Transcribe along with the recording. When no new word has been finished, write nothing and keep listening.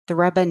the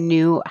Rebbe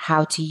knew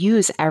how to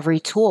use every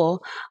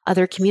tool.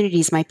 Other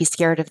communities might be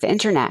scared of the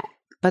internet,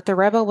 but the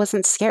Rebbe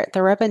wasn't scared.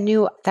 The Rebbe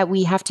knew that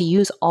we have to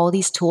use all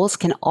these tools,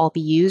 can all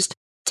be used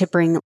to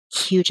bring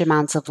huge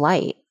amounts of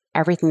light.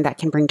 Everything that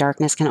can bring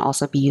darkness can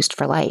also be used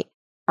for light.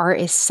 Art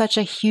is such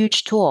a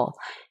huge tool.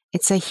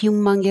 It's a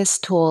humongous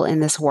tool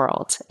in this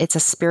world. It's a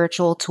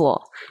spiritual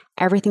tool.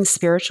 Everything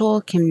spiritual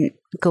can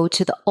go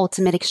to the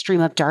ultimate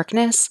extreme of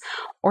darkness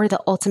or the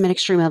ultimate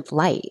extreme of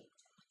light.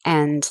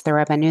 And the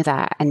Rebbe knew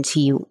that. And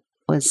he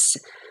was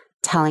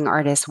telling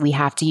artists, we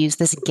have to use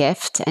this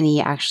gift. And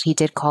he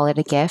did call it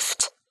a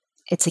gift.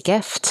 It's a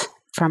gift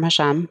from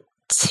Hashem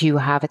to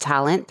have a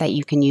talent that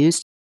you can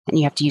use. And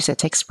you have to use it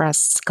to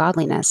express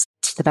godliness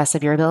to the best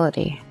of your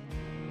ability.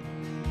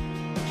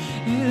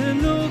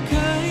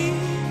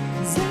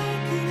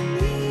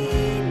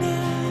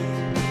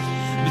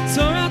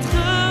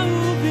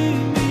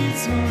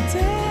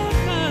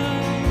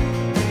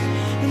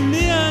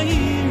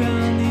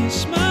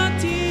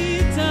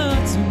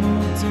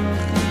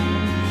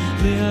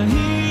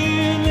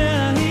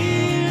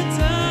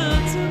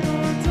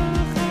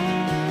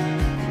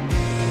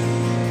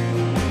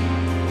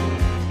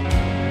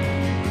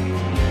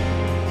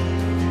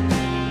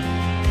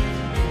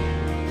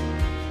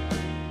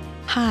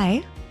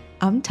 Hi,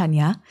 I'm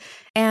Tanya,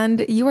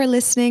 and you are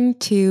listening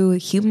to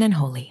Human and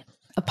Holy,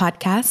 a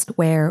podcast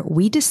where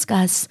we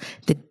discuss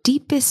the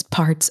deepest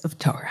parts of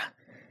Torah,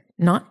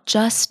 not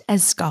just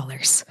as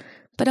scholars,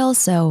 but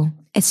also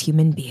as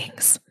human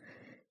beings.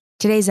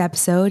 Today's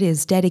episode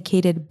is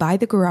dedicated by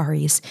the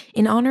Geraris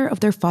in honor of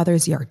their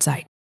father's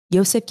yahrzeit,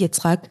 Yosef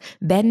Yitzchak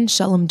ben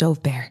Shalom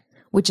Dov Ber,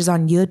 which is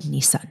on Yud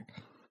Nisan.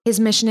 His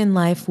mission in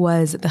life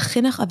was the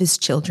chinuch of his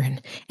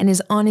children, and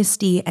his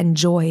honesty and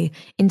joy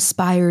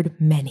inspired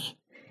many.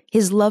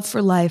 His love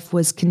for life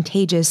was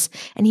contagious,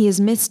 and he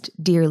is missed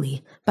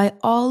dearly by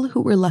all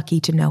who were lucky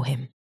to know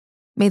him.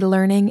 May the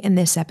learning in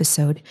this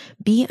episode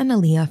be an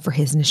aliyah for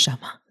his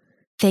neshama.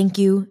 Thank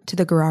you to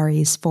the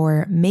Geraris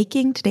for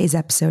making today's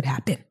episode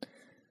happen.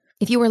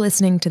 If you are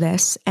listening to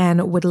this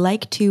and would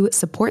like to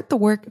support the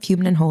work of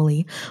Human and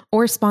Holy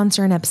or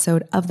sponsor an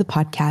episode of the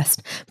podcast,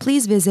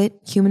 please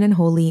visit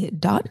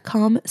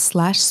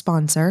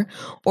humanandholy.com/sponsor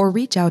or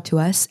reach out to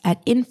us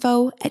at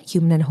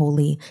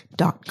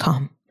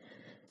info@humanandholy.com.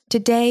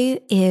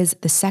 Today is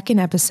the second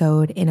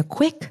episode in a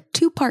quick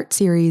two-part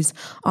series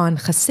on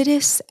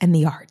Chassidus and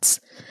the arts.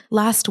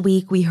 Last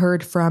week, we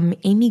heard from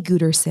Amy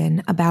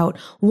Guterson about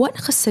what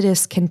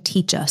Chassidus can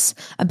teach us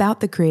about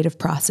the creative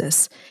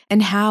process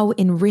and how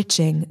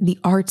enriching the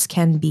arts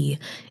can be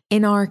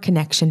in our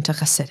connection to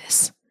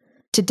Chassidus.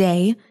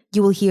 Today,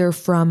 you will hear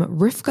from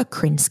Rivka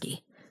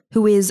Krinsky,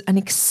 who is an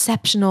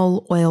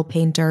exceptional oil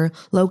painter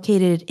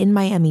located in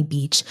Miami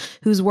Beach,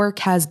 whose work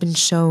has been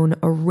shown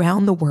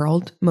around the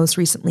world, most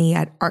recently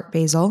at Art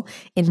Basel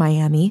in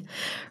Miami.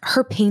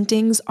 Her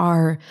paintings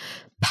are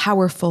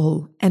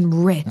powerful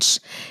and rich,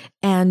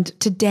 and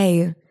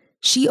today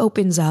she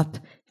opens up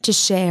to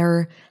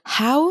share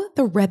how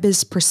the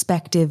Rebbe's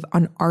perspective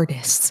on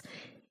artists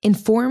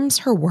informs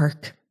her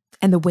work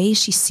and the way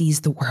she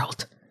sees the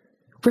world.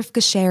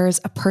 Rivka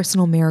shares a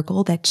personal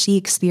miracle that she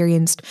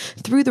experienced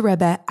through the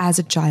Rebbe as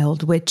a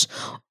child, which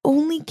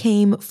only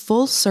came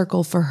full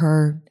circle for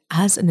her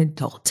as an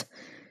adult.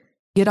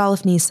 Yud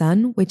Aleph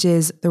Nisan, which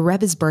is the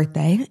Rebbe's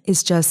birthday,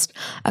 is just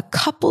a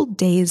couple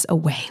days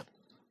away.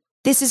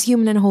 This is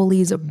Human and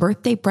Holy's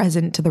birthday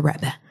present to the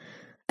Rebbe,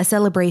 a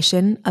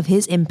celebration of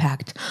his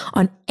impact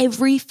on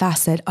every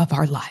facet of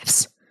our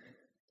lives.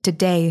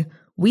 Today,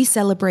 we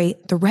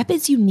celebrate the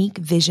Rebbe's unique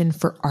vision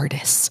for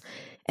artists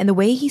and the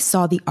way he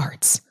saw the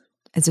arts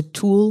as a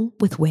tool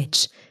with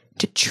which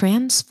to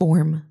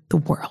transform the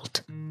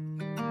world.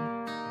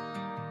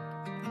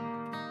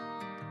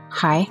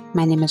 Hi,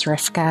 my name is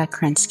Rivka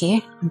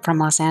Krinsky. I'm from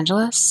Los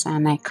Angeles,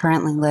 and I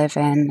currently live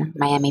in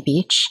Miami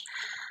Beach.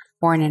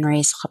 Born and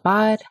raised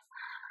Chabad.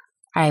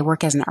 I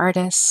work as an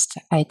artist.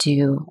 I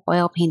do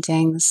oil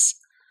paintings.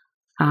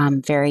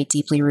 I'm very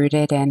deeply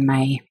rooted in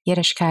my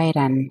Yiddishkeit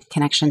and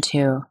connection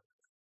to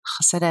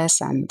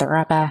Chassidus and the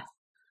Rebbe.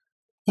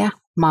 Yeah,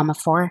 mom of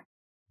four.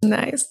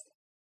 Nice.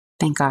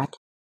 Thank God.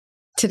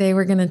 Today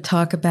we're going to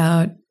talk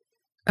about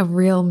a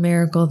real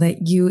miracle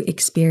that you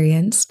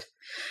experienced.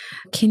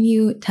 Can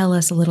you tell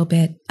us a little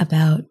bit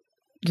about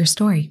your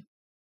story?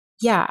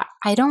 Yeah,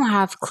 I don't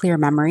have clear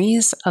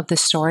memories of the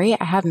story.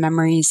 I have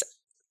memories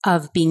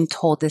of being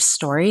told this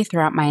story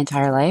throughout my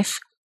entire life.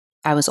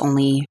 I was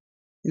only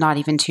not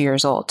even 2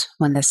 years old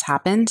when this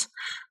happened,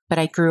 but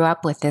I grew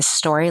up with this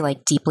story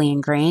like deeply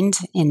ingrained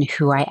in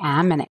who I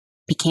am, and it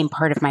became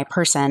part of my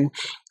person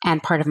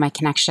and part of my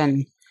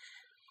connection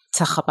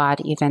to Chabad,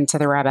 even to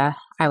the Rebbe,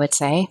 I would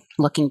say,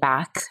 looking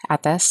back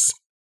at this.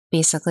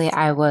 Basically,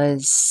 I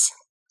was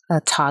a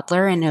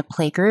toddler in a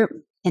playgroup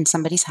in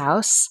somebody's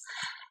house,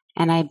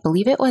 and I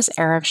believe it was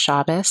Erev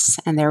Shabbos,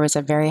 and there was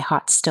a very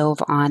hot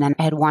stove on, and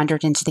I had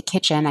wandered into the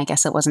kitchen. I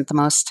guess it wasn't the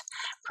most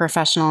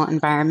professional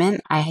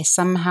environment. I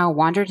somehow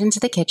wandered into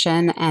the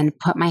kitchen and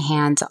put my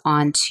hand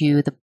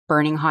onto the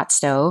burning hot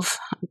stove,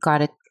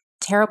 got a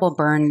terrible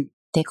burn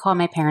They called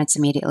my parents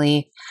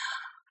immediately,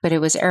 but it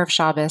was Erev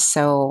Shabbos,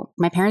 so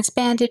my parents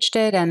bandaged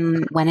it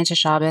and went into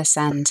Shabbos,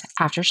 and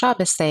after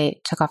Shabbos,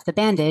 they took off the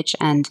bandage,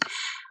 and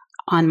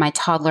on my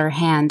toddler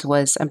hand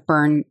was a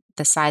burn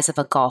the size of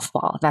a golf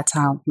ball. That's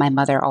how my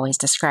mother always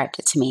described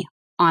it to me.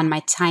 On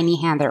my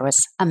tiny hand, there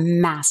was a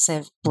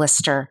massive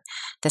blister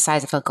the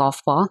size of a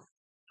golf ball.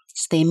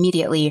 So they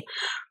immediately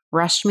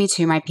rushed me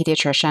to my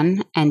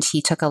pediatrician, and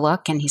he took a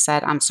look and he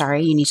said, "I'm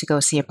sorry, you need to go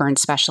see a burn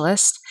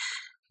specialist."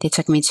 They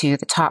took me to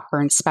the top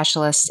burn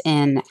specialist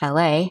in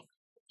LA,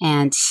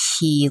 and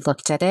he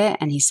looked at it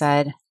and he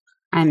said,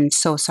 "I'm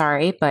so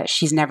sorry, but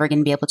she's never going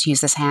to be able to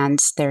use this hand.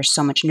 There's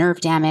so much nerve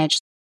damage.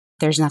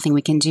 There's nothing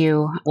we can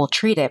do. We'll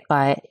treat it,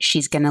 but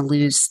she's going to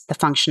lose the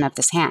function of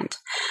this hand."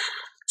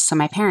 So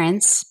my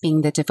parents,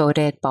 being the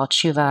devoted Baal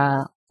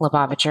Tshuva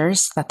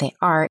Lubavitchers that they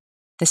are,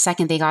 the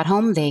second they got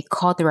home, they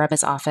called the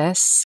Rebbe's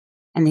office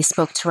and they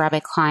spoke to Rabbi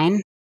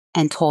Klein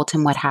and told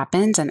him what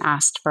happened and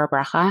asked for a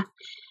bracha.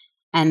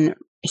 And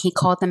he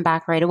called them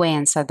back right away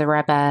and said the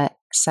Rebbe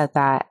said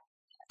that,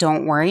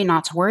 "Don't worry,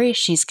 not to worry,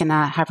 she's going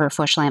to have her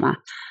refuah shlema."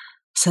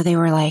 So they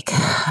were like,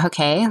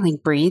 okay,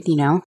 like breathe,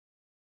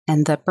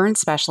 And the burn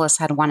specialist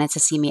had wanted to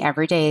see me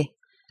every day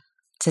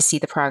to see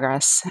the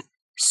progress.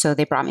 So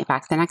they brought me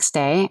back the next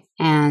day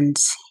and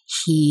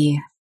he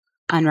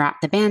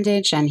unwrapped the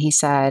bandage and he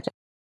said,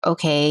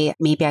 "Okay,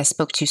 maybe I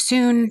spoke too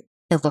soon.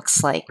 It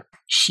looks like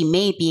she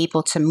may be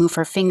able to move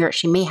her finger.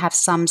 She may have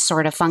some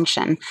sort of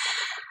function."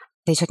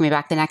 They took me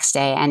back the next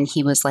day and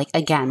he was like,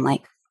 again,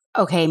 like,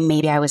 "Okay,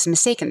 maybe I was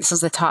mistaken. This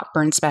is the top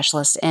burn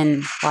specialist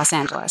in Los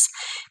Angeles.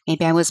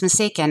 Maybe I was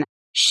mistaken.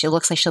 She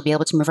looks like she'll be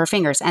able to move her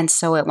fingers." And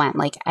so it went,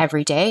 like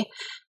every day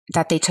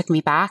that they took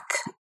me back,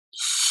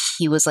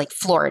 he was like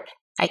floored.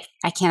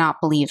 I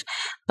cannot believe,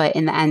 but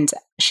in the end,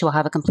 she will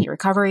have a complete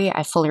recovery.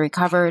 I fully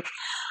recovered,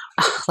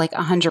 like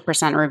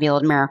 100%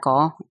 revealed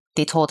miracle.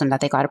 They told him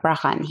that they got a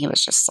bracha and he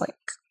was just like,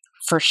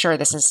 for sure,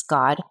 this is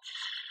God.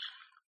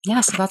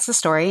 Yeah, so that's the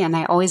story. And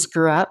I always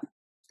grew up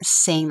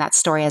saying that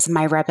story as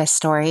my Rebbe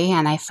story.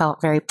 And I felt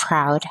very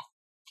proud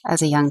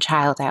as a young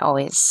child. I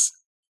always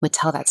would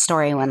tell that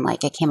story when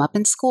like it came up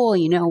in school,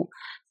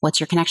 what's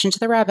your connection to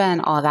the Rebbe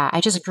and all that. I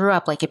just grew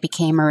up, like it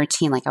became a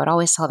routine. Like I would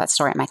always tell that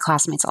story. My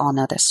classmates all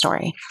know this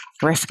story.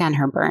 Rivka and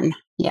her burn.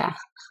 Yeah,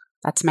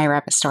 that's my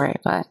Rebbe story.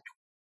 But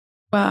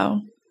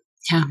wow.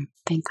 Yeah,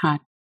 thank God.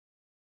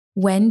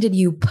 When did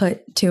you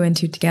put two and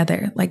two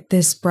together? Like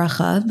this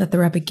bracha that the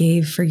Rebbe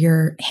gave for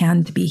your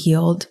hand to be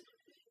healed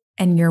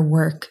and your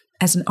work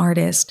as an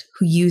artist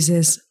who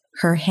uses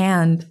her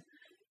hand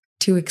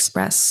to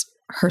express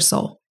her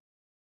soul.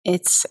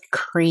 It's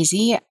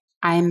crazy.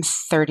 I'm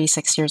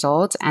 36 years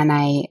old and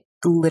I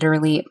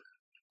literally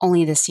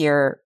only this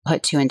year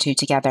put two and two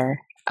together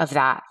of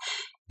that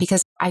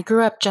because I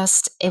grew up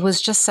it was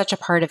just such a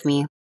part of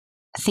me.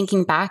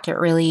 Thinking back, it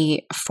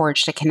really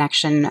forged a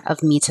connection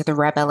of me to the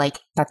Rebbe, like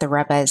that the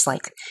Rebbe is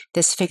like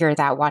this figure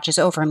that watches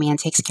over me and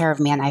takes care of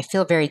me. And I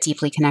feel very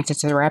deeply connected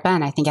to the Rebbe.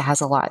 And I think it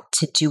has a lot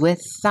to do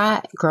with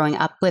that, growing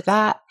up with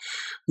that,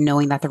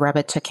 knowing that the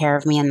Rebbe took care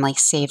of me and like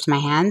saved my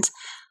hand.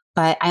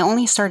 But I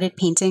only started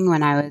painting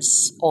when I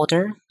was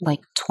older,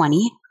 like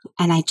 20.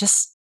 And I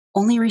just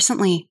only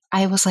recently,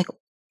 I was like,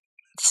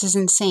 this is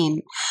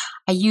insane.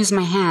 I use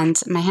my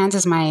hand. My hand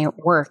is my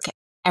work.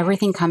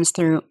 Everything comes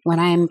through when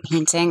I'm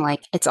painting.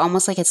 Like, it's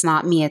almost like it's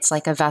not me. It's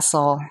like a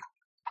vessel.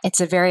 It's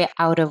a very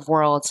out of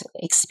world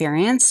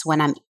experience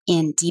when I'm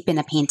deep in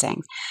a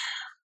painting.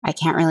 I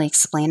can't really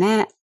explain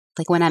it.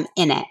 Like when I'm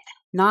in it,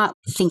 not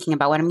thinking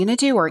about what I'm going to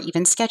do or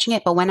even sketching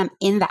it, but when I'm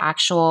in the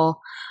actual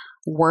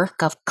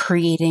work of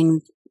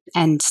creating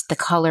and the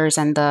colors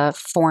and the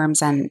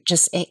forms and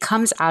just it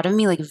comes out of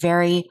me like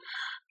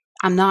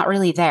I'm not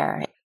really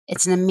there.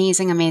 It's an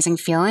amazing, amazing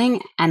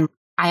feeling. And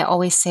I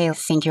always say,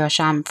 thank you,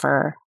 Hashem,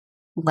 for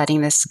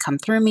letting this come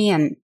through me.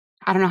 And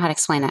I don't know how to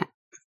explain it.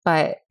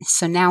 But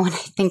so now when I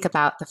think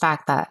about the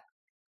fact that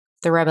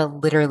the Rebbe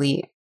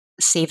literally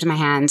saved my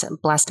hands,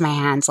 blessed my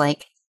hands,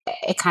 like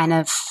it kind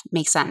of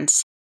makes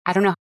sense. I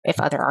don't know if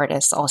other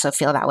artists also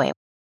feel that way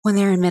when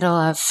they're in the middle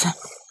of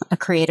a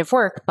creative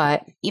work.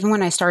 But even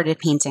when I started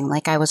painting,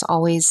 like I was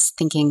always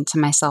thinking to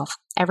myself,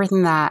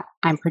 everything that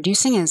I'm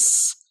producing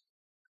is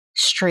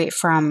straight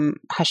from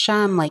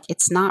Hashem. Like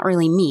it's not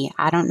really me.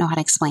 I don't know how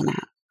to explain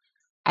that.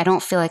 I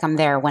don't feel like I'm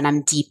there when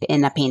I'm deep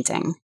in a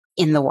painting,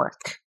 in the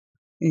work.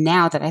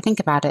 Now that I think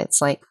about it,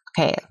 it's like,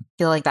 okay, I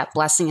feel like that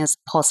blessing is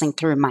pulsing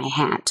through my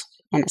hand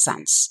in a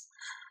sense.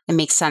 It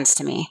makes sense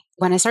to me.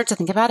 When I start to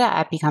think about it,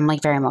 I become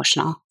like very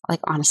emotional. Like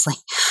honestly,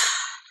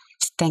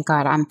 thank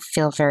God I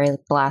feel very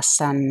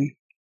blessed and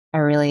I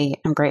really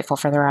am grateful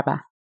for the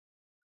Rebbe.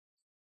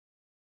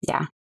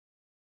 Yeah.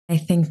 I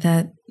think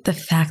that the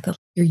fact that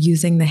you're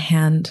using the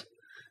hand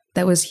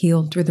that was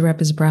healed through the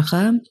Rebbe's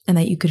bracha and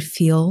that you could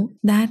feel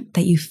that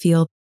you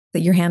feel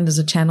that your hand is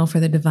a channel for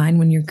the divine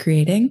when you're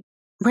creating.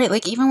 Right.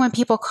 Like even when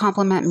people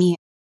compliment me,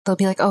 they'll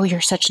be like, "Oh,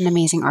 you're such an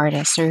amazing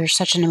artist," or "You're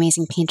such an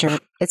amazing painter."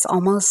 It's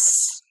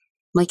almost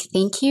like,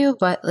 thank you.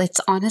 But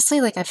it's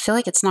honestly like, I feel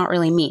like it's not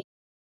really me.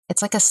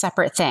 It's like a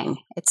separate thing.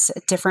 It's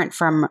different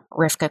from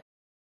Rivka.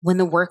 when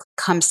the work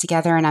comes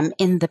together and I'm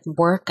in the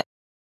work,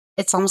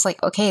 it's almost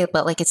like, okay,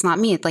 but like, it's not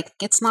me. Like,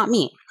 it's not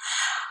me.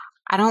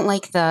 I don't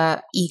like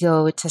the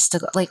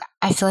egotistical, like,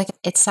 I feel like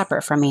it's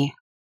separate from me,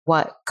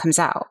 what comes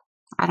out.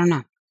 I don't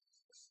know.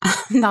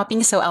 I'm not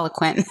being so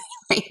eloquent.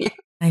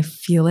 I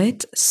feel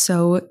it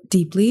so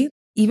deeply.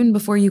 Even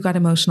before you got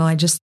emotional, I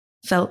just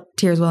felt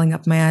tears welling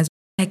up my eyes.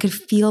 I could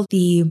feel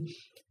the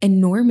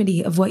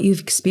enormity of what you've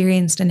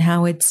experienced and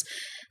how it's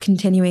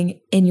continuing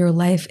in your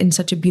life in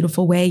such a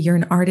beautiful way. You're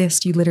an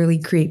artist. You literally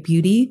create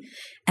beauty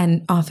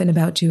and often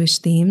about Jewish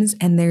themes.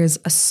 And there's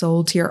a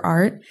soul to your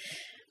art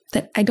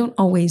that I don't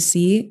always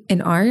see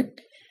in art.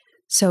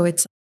 So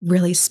it's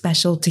really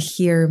special to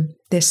hear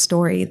this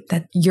story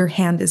that your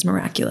hand is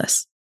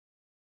miraculous.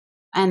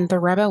 And the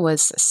Rebbe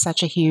was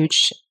such a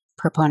huge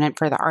proponent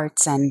for the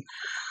arts and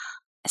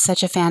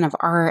such a fan of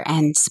art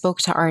and spoke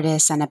to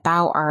artists and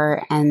about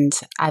art. And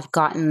I've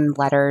gotten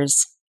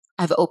letters.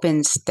 I've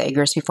opened the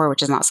Igros before,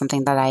 which is not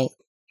something that I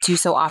do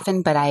so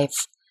often, but I've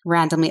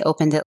randomly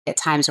opened it at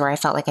times where I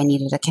felt like I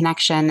needed a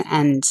connection,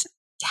 and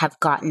have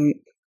gotten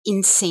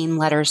insane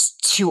letters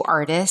to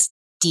artists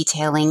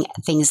detailing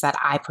things that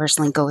I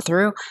personally go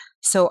through.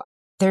 So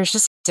there's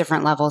just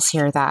different levels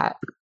here that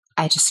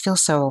I just feel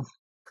so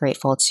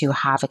grateful to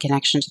have a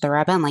connection to the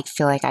Rebbe and like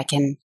feel like I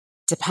can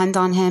depend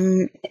on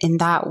him in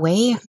that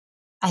way.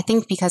 I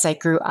think because I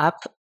grew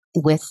up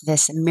with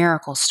this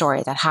miracle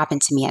story that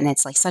happened to me, and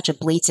it's like such a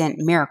blatant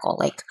miracle.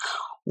 Like,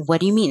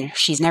 what do you mean?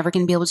 She's never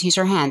going to be able to use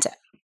her hand.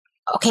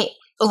 Okay,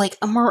 like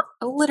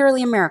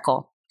literally a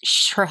miracle.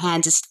 Her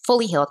hand is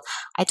fully healed.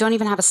 I don't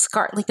even have a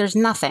scar. Like, there's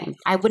nothing.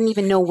 I wouldn't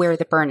even know where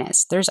the burn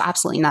is. There's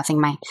absolutely nothing.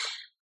 My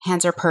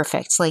hands are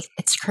perfect. Like,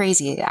 it's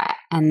crazy.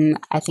 And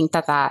I think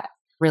that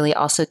really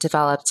also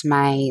developed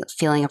my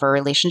feeling of a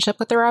relationship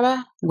with the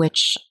Rebbe,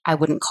 which I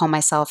wouldn't call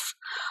myself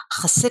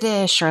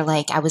Hasidish, or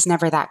like I was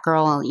never that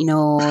girl,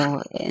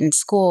 in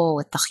school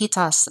with the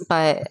chitas,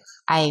 but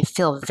I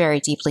feel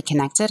very deeply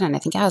connected. And I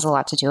think it has a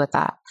lot to do with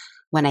that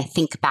when I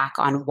think back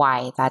on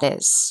why that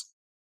is.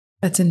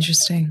 That's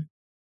interesting.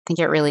 I think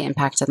it really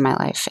impacted my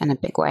life in a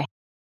big way.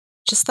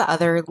 Just the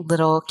other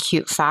little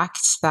cute fact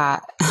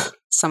that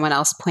someone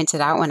else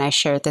pointed out when I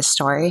shared this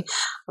story,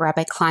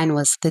 Rabbi Klein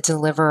was the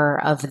deliverer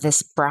of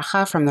this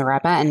bracha from the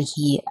Rebbe, and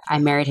I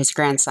married his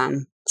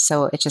grandson.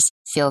 So it just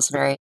feels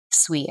very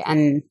sweet.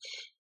 And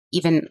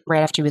even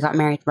right after we got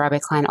married, Rabbi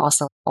Klein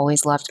also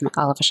always loved my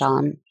Alav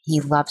Shalom. He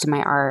loved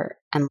my art,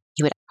 and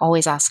he would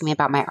always ask me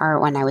about my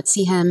art when I would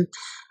see him.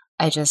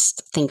 I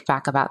just think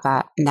back about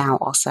that now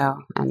also,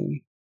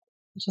 and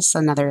just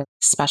another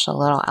special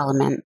little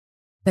element.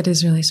 That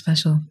is really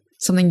special.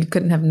 Something you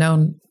couldn't have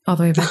known all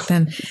the way back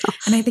then.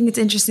 And I think it's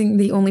interesting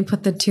that you only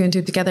put the two and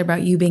two together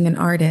about you being an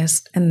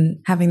artist and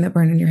having the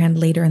burn in your hand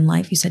later in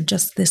life. You said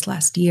just this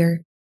last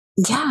year.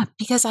 Yeah,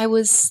 because I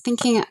was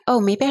thinking,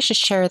 maybe I should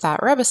share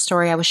that Rebbe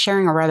story. I was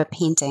sharing a Rebbe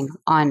painting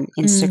on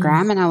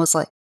Instagram, and I was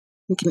like,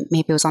 thinking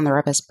maybe it was on the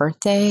Rebbe's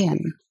birthday.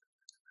 And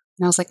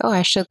I was like,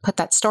 I should put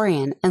that story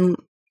in. And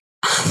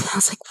I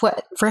was like,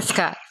 what?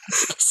 Rivka,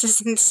 this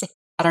is insane.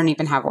 I don't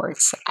even have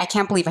words. I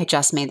can't believe I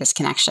just made this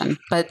connection,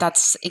 but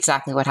that's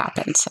exactly what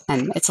happened.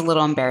 And it's a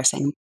little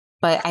embarrassing.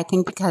 But I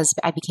think because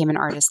I became an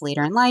artist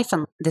later in life,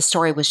 and the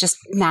story was just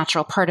a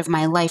natural part of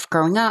my life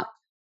growing up.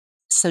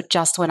 So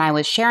just when I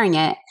was sharing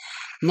it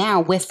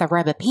now with the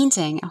Rebbe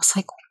painting, I was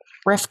like,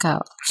 Rivka,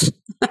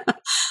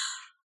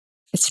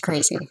 it's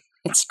crazy.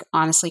 It's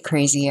honestly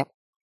crazy.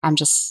 I'm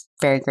just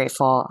very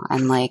grateful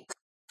and Baruch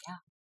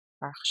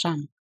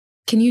Hashem.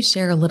 Can you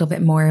share a little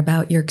bit more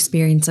about your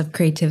experience of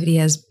creativity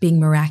as being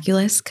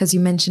miraculous? Because you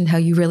mentioned how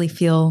you really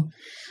feel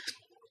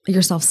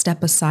yourself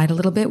step aside a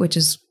little bit, which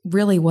is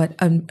really what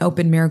an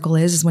open miracle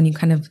is when you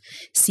kind of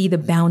see the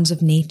bounds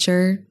of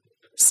nature,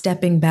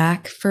 stepping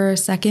back for a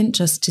second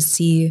just to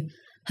see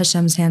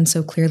Hashem's hand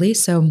so clearly.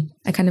 So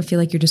I kind of feel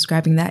like you're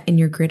describing that in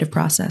your creative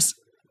process.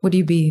 Would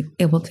you be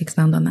able to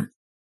expound on that?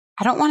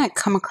 I don't want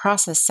to come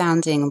across as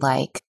sounding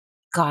like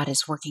God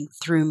is working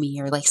through me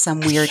or like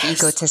some weird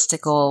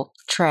egotistical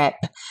trip.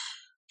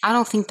 I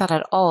don't think that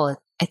at all.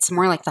 It's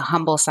more like the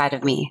humble side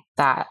of me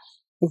that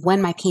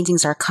when my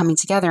paintings are coming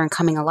together and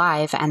coming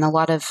alive, and a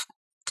lot of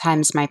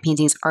times my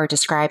paintings are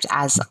described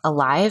as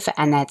alive,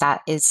 and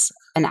that is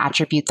an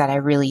attribute that I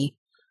really,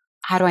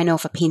 how do I know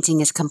if a painting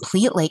is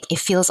complete? Like, it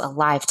feels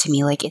alive to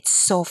me. Like, it's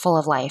so full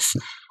of life.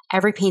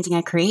 Every painting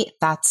I create,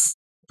 that's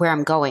where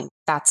I'm going.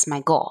 That's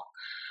my goal.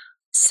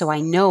 So I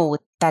know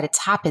that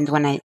it's happened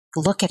when I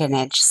look at it and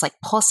it's just like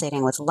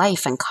pulsating with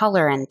life and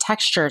color and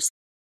textures.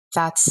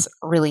 That's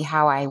really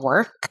how I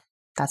work.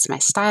 That's my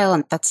style.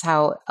 And that's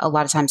how a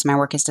lot of times my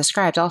work is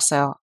described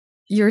also.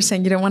 You were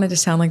saying you don't want it to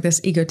sound like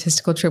this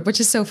egotistical trip, which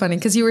is so funny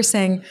because you were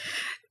saying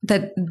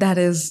that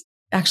is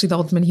actually the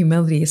ultimate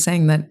humility, is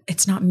saying that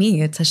it's not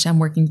me, it's Hashem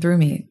working through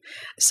me.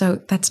 So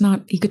that's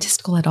not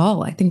egotistical at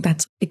all. I think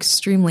that's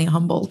extremely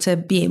humble to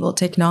be able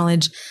to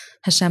acknowledge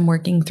Hashem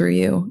working through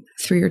you,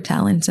 through your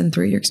talents and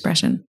through your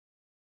expression.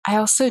 I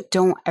also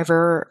don't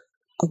ever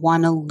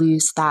want to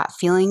lose that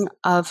feeling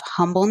of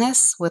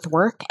humbleness with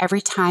work. Every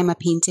time a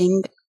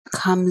painting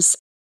comes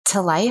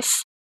to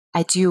life,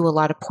 I do a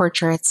lot of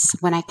portraits.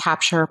 When I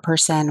capture a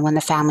person, when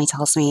the family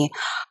tells me,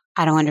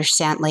 I don't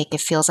understand, like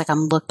it feels like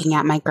I'm looking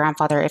at my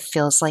grandfather. It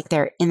feels like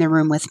they're in the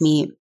room with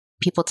me.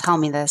 People tell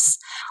me this,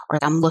 or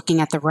I'm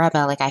looking at the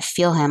Rebbe, like I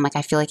feel him, like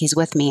I feel like he's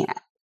with me.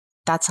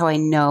 That's how I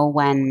know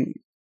when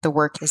the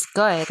work is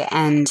good.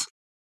 And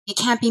it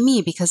can't be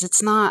me because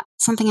it's not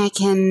something I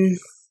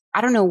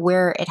don't know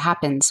where it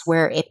happens,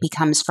 where it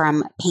becomes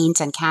from paint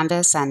and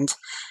canvas and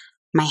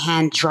my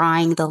hand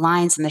drawing the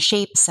lines and the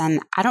shapes.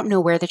 And I don't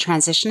know where the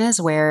transition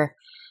is, where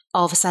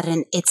all of a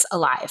sudden it's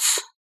alive.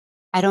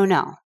 I don't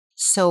know.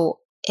 So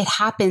it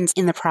happens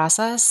in the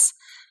process.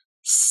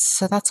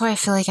 So that's why I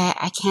feel like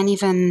I can't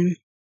even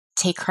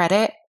take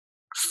credit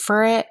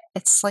for it.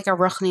 It's like a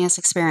ruchnius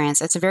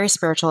experience. It's a very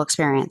spiritual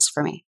experience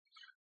for me.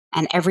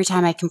 And every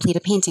time I complete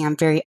a painting, I'm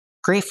very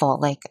grateful.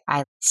 Like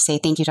I say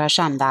thank you to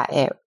Hashem that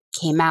it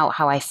came out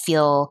how I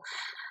feel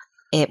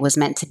it was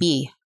meant to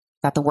be,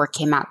 that the work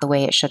came out the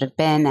way it should have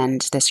been,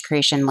 and this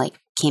creation like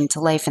came to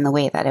life in the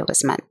way that it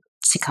was meant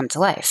to come to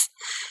life.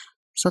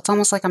 So it's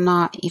almost like I'm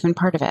not even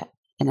part of it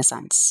in a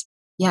sense.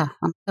 Yeah,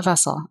 I'm a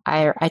vessel.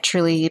 I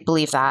truly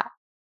believe that.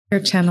 Your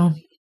channel.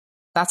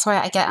 That's why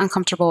I get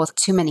uncomfortable with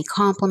too many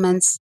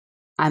compliments.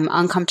 I'm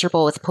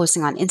uncomfortable with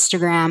posting on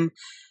Instagram.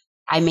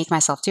 I make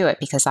myself do it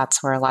because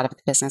that's where a lot of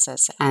the business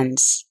is. And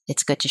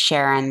it's good to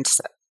share. And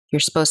you're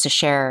supposed to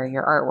share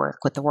your artwork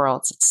with the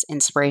world. It's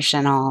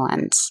inspirational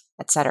and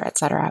et cetera, et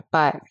cetera.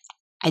 But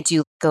I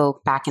do go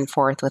back and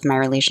forth with my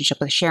relationship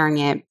with sharing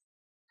it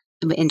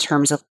in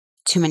terms of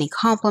too many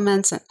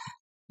compliments. I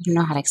don't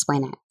know how to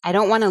explain it. I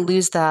don't want to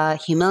lose the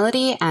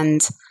humility,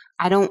 and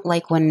I don't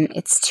like when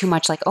it's too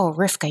much like, oh,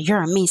 Rivka,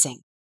 you're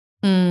amazing.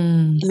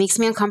 It makes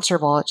me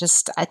uncomfortable.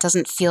 It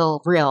doesn't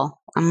feel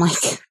real. I'm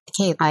like,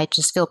 okay, I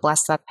just feel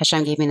blessed that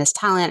Hashem gave me this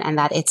talent and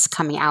that it's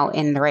coming out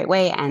in the right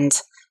way. And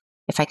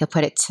if I could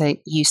put it to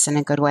use in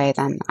a good way,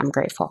 then I'm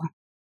grateful.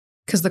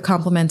 Because the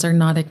compliments are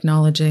not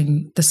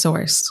acknowledging the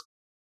source.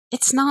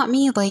 It's not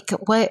me. Like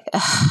what?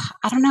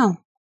 I don't know.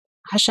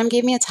 Hashem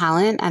gave me a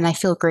talent and I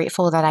feel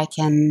grateful that I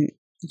can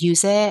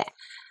use it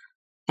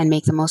and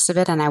make the most of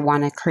it. And I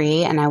want to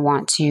create and I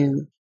want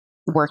to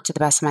work to the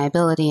best of my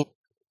ability.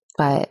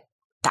 But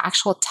the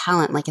actual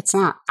talent, like it's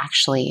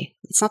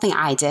nothing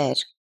I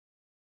did.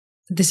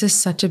 This is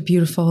such a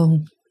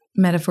beautiful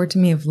metaphor to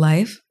me of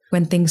life.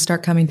 When things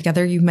start coming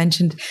together, you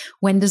mentioned,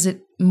 when does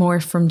it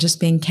morph from just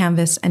being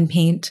canvas and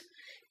paint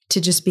to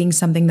just being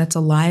something that's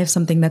alive,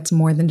 something that's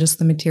more than just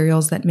the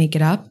materials that make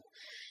it up?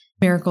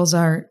 Miracles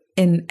are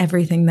in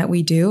everything that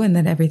we do and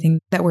that everything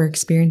that we're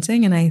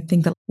experiencing. And I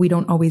think that we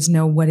don't always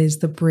know what is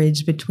the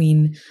bridge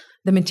between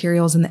the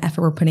materials and the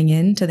effort we're putting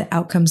in to the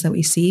outcomes that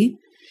we see.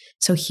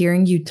 So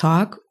hearing you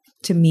talk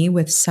to me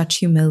with such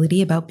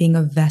humility about being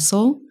a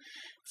vessel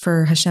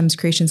for Hashem's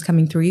creations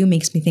coming through you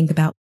makes me think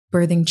about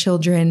birthing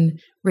children,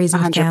 raising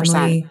 100%. A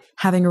family,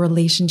 having a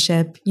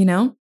relationship, you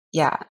know?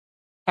 Yeah.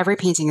 Every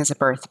painting is a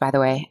birth, by the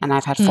way. And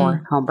I've had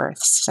 4 home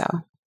births. So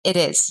it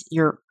is.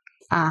 You're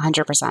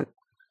 100%.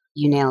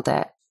 You nailed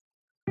it.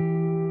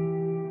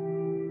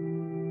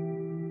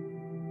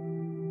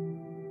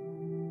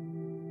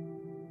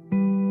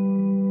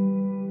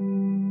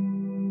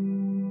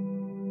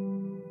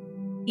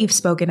 You've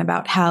spoken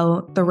about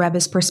how the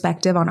Rebbe's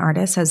perspective on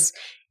artists has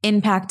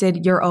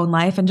impacted your own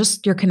life and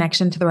just your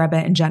connection to the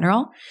Rebbe in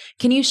general.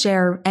 Can you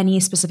share any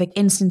specific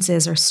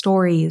instances or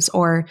stories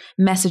or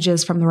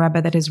messages from the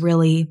Rebbe that has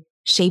really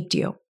shaped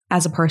you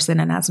as a person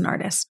and as an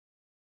artist?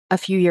 A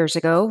few years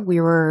ago,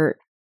 we were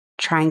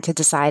trying to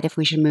decide if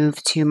we should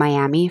move to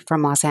Miami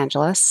from Los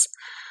Angeles.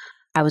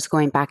 I was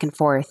going back and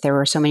forth. There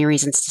were so many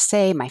reasons to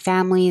stay, my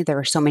family. There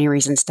were so many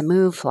reasons to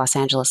move. Los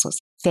Angeles was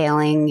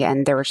failing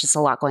and there was just a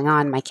lot going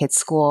on, my kids'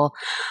 school.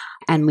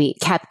 And we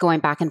kept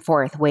going back and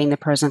forth, weighing the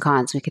pros and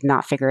cons. We could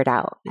not figure it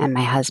out. And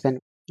my husband,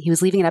 he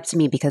was leaving it up to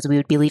me because we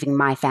would be leaving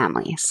my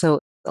family. So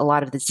a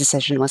lot of this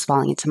decision was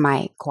falling into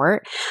my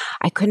court.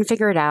 I couldn't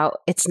figure it out.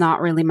 It's not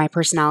really my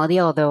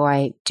personality, although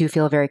I do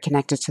feel very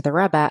connected to the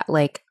Rebbe.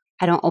 Like,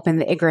 I don't open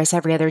the Igris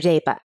every other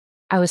day, but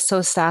I was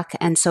so stuck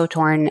and so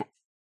torn,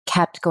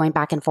 kept going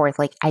back and forth.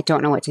 Like, I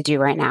don't know what to do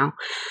right now.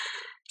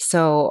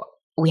 So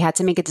we had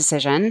to make a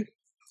decision.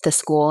 The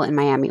school in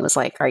Miami was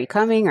like, are you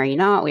coming? Are you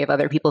not? We have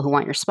other people who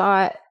want your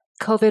spot.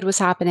 COVID was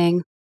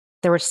happening.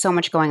 There was so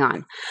much going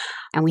on.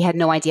 And we had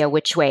no idea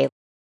which way.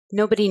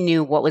 Nobody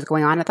knew what was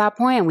going on at that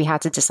point, and we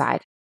had to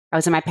decide. I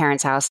was in my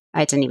parents' house.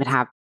 I didn't even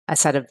have a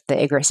set of the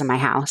Igris in my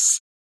house.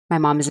 My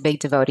mom is a big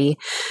devotee.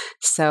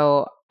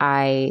 So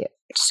I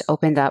just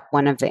opened up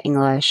one of the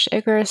English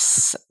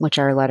Igris, which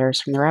are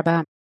letters from the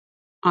Rebbe.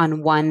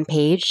 On one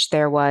page,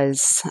 there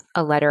was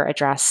a letter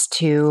addressed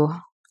to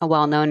a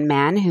well-known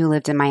man who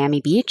lived in Miami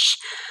Beach,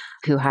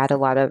 who had a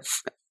lot of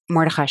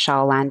Mordechai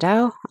Shal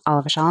Landau,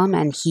 Olav Shalom,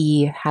 and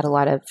he had a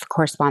lot of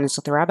correspondence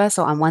with the Rebbe.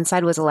 So on one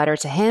side was a letter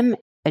to him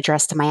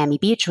addressed to Miami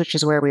Beach, which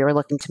is where we were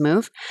looking to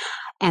move.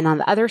 And on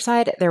the other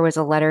side, there was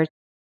a letter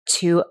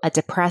to a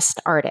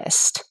depressed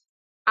artist.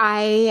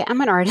 I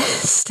am an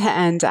artist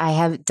and I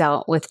have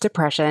dealt with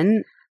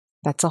depression.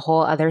 That's a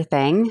whole other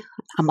thing.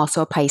 I'm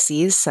also a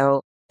Pisces,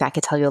 so that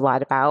could tell you a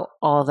lot about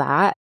all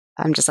that.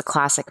 I'm just a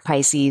classic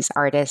Pisces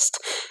artist,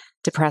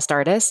 depressed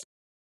artist.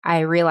 I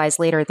realized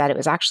later that it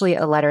was actually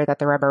a letter that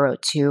the Rebbe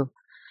wrote to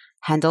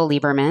Handel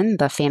Lieberman,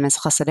 the famous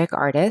Hasidic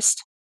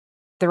artist.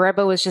 The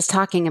Rebbe was just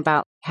talking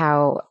about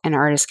how an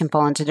artist can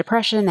fall into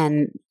depression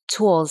and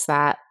tools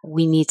that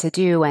we need to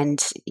do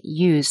and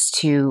use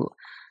to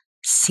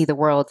see the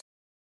world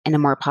in a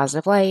more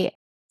positive light.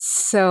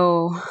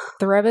 So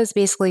the Rebbe is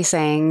basically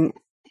saying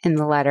in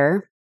the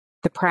letter,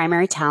 the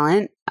primary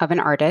talent of an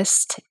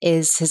artist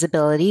is his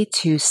ability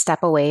to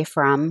step away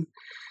from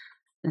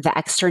the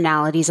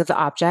externalities of the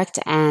object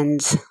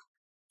and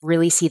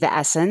really see the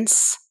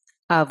essence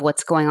of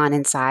what's going on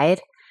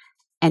inside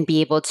and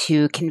be able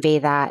to convey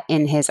that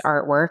in his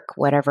artwork,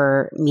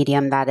 whatever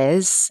medium that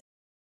is.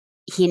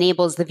 He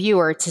enables the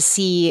viewer to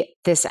see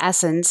this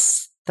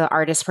essence, the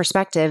artist's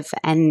perspective,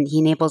 and he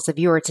enables the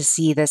viewer to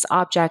see this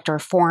object or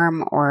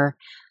form or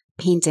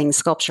painting,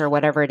 sculpture,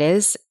 whatever it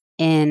is,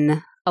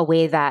 in a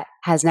way that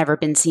has never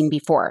been seen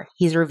before.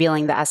 He's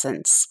revealing the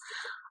essence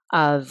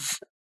of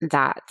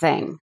that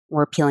thing.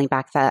 We're peeling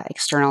back the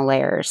external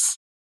layers.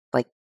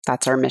 Like,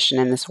 that's our mission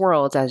in this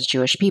world as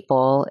Jewish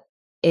people,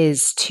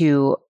 is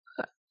to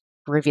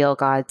reveal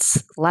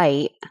God's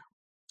light.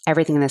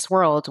 Everything in this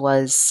world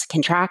was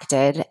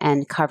contracted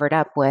and covered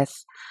up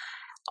with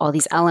all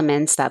these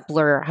elements that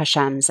blur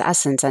Hashem's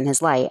essence and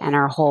his light. And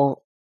our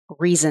whole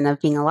reason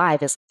of being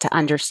alive is to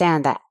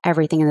understand that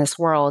everything in this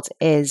world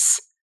is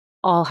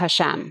all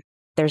Hashem.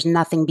 There's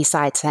nothing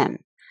besides him.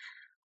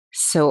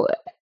 So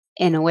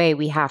in a way,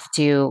 we have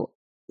to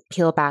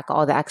peel back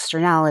all the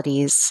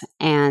externalities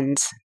and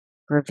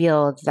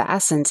reveal the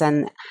essence.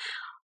 And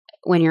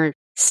when you're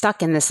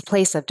stuck in this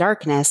place of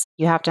darkness,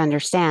 you have to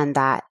understand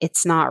that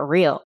it's not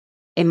real.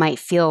 It might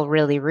feel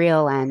really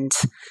real and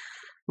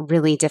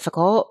really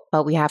difficult,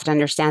 but we have to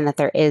understand that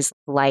there is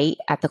light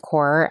at the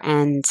core,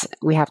 and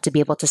we have to be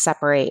able to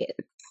separate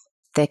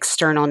the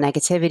external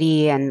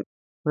negativity and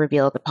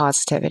reveal the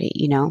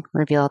positivity,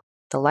 reveal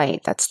the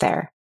light that's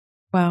there.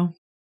 Wow.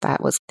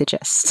 That was the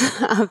gist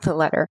of the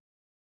letter.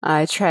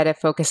 I try to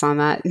focus on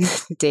that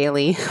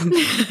daily.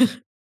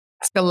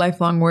 It's a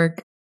lifelong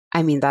work.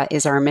 I mean, that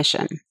is our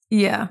mission.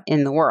 Yeah.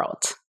 In the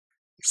world.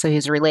 So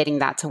he's relating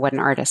that to what an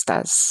artist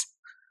does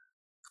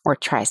or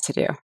tries to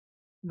do.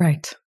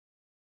 Right.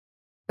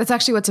 That's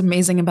actually what's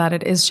amazing about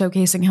it, is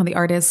showcasing how the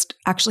artist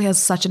actually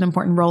has such an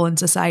important role in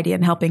society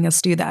and helping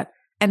us do that.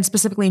 And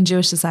specifically in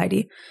Jewish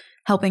society,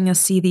 helping us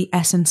see the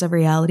essence of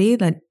reality.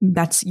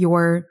 That's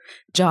your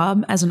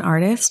job as an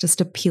artist, is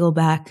to peel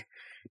back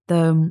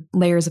the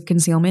layers of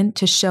concealment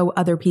to show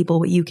other people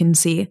what you can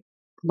see.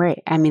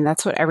 Right. I mean,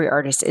 that's what every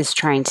artist is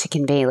trying to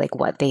convey, like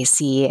what they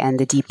see and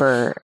the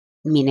deeper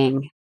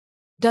meaning.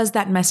 Does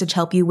that message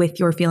help you with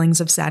your feelings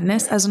of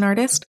sadness as an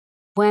artist?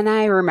 When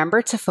I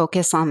remember to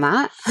focus on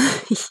that,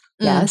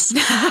 yes.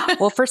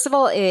 Well, first of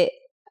all,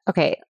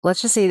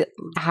 let's just say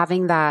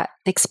having that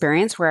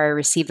experience where I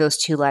received those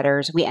 2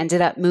 letters, we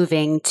ended up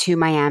moving to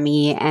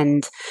Miami,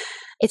 and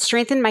it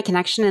strengthened my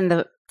connection in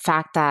the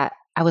fact that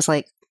I was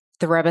like,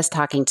 the Rebbe's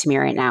talking to me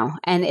right now.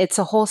 And it's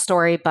a whole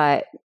story,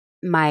 but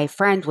my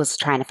friend was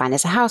trying to find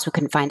us a house. We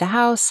couldn't find a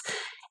house.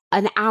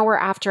 An hour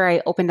after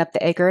I opened up the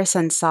Igris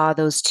and saw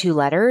those 2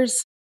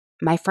 letters,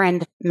 my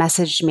friend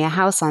messaged me a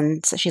house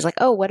so she's like,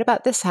 oh, what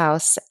about this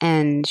house?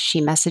 And she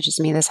messages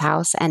me this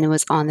house, and it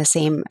was on the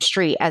same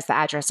street as the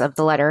address of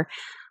the letter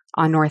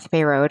on North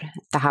Bay Road,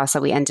 the house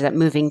that we ended up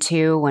moving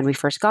to when we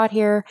first got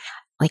here.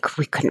 Like,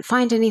 we couldn't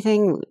find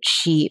anything.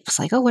 She was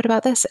like, oh, what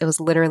about this? It was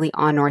literally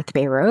on North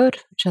Bay Road,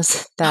 which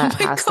is the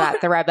house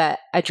that the Rebbe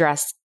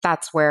addressed.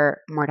 That's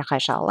where Mordechai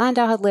Shal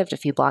Landau had lived, a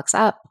few blocks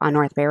up on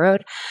North Bay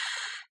Road.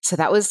 So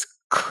that was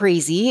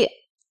crazy.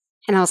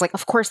 And I was like,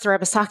 of course, the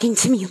Rebbe is talking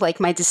to me.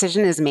 Like, my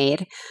decision is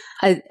made.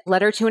 A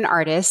letter to an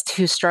artist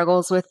who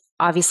struggles with,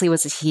 obviously,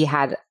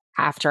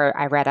 after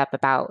I read up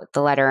about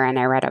the letter and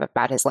I read up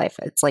about his life,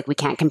 it's like we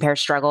can't compare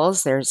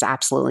struggles. There's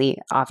obviously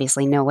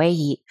no way.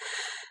 He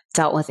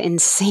dealt with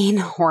insane,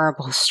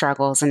 horrible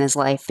struggles in his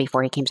life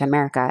before he came to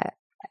America.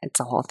 It's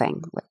a whole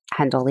thing with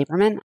Handel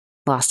Lieberman,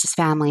 lost his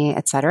family,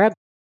 etc.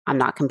 I'm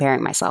not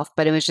comparing myself,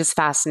 but it was just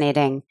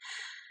fascinating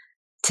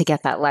to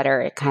get that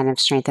letter. It kind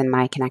of strengthened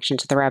my connection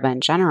to the Rebbe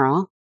in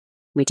general.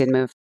 We did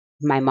move.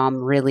 My mom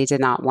really did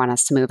not want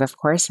us to move, of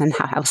course. And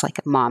I was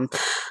like, Mom,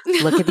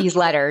 look at these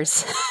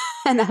letters.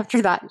 And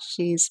after that,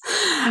 she's,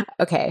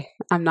 okay,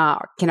 I'm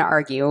not going to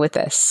argue with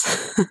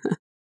this.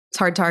 It's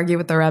hard to argue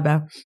with the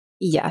Rebbe.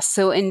 Yes.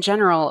 So in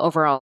general,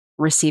 overall,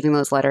 receiving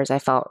those letters, I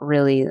felt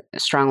really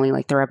strongly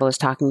like the Rebbe was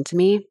talking to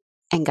me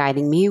and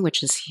guiding me,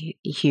 which is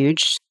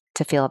huge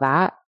to feel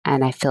that.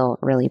 And I feel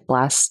really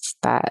blessed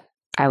that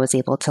I was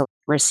able to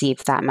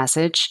receive that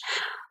message.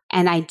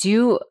 And I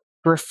do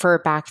refer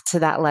back to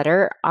that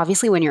letter.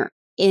 Obviously, when you're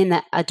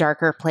in a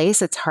darker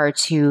place, it's hard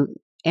to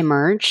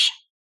emerge.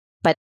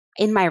 But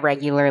in my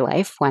regular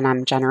life, when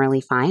I'm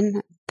generally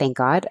fine, thank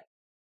God,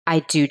 I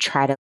do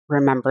try to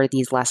remember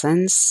these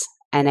lessons.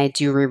 And I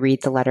do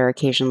reread the letter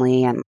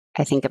occasionally, and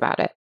I think about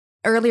it.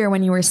 Earlier,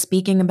 when you were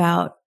speaking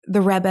about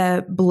the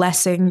Rebbe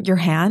blessing your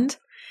hand,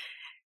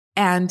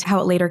 and how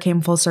it later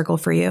came full circle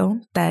for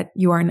you, that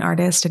you are an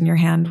artist and your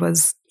hand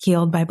was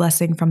healed by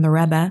blessing from the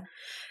Rebbe.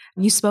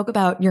 You spoke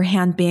about your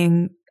hand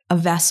being a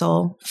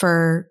vessel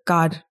for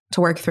God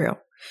to work through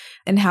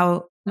and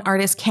how an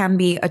artist can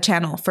be a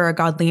channel for a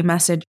godly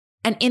message.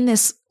 And in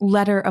this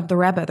letter of the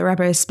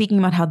Rebbe is speaking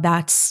about how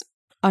that's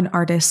an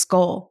artist's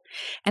goal.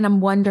 And I'm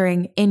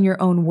wondering, in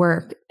your own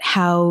work,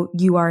 how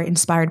you are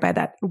inspired by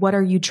that. What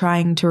are you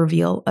trying to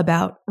reveal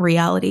about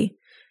reality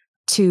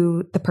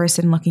to the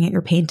person looking at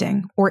your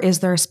painting? Or is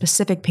there a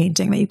specific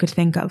painting that you could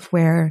think of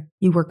where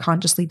you were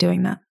consciously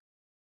doing that?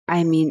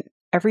 I mean,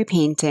 every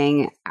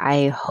painting,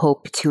 I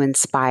hope to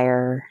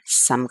inspire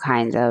some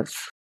kind of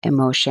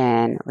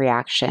emotion,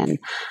 reaction.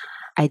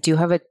 I do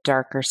have a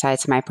darker side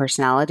to my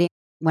personality.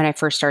 When I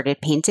first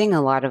started painting,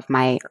 a lot of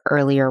my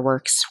earlier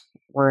works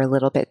were a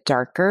little bit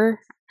darker.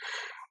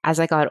 As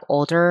I got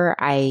older,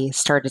 I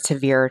started to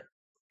veer,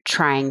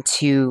 trying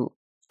to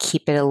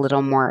keep it a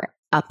little more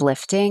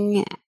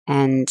uplifting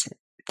and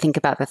think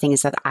about the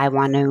things that I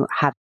want to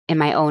have in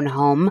my own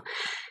home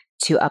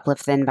to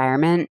uplift the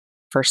environment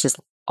versus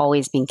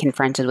always being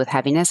confronted with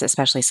heaviness,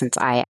 especially since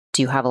I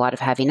do have a lot of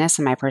heaviness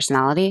in my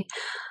personality,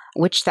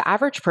 which the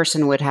average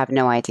person would have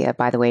no idea,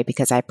 by the way,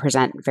 because I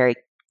present very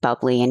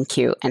bubbly and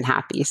cute and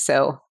happy.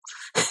 So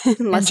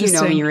unless you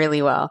know me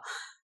really well,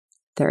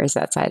 there is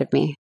that side of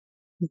me.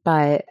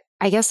 But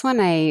I guess when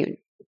I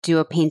do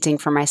a painting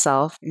for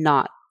myself,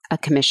 not a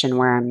commission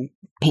where I'm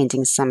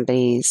painting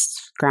somebody's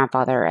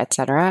grandfather,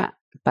 etc.,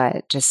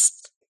 but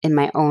just in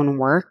my own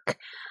work,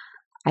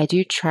 I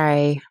do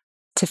try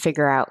to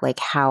figure out like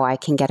how I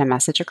can get a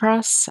message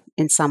across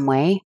in some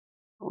way.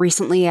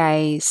 Recently,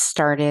 I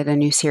started a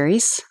new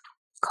series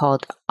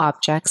called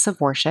Objects of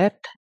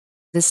Worship.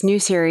 This new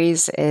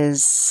series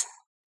is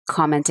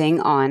commenting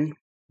on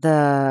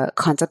the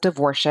concept of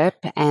worship.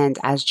 And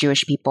as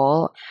Jewish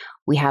people,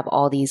 we have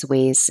all these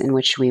ways in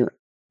which we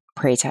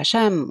pray to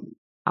Hashem,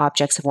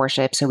 objects of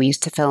worship. So we use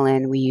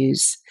tefillin, we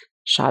use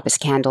Shabbos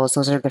candles.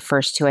 Those are the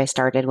first two I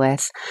started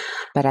with.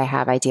 But I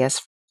have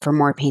ideas for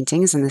more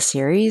paintings in the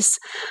series.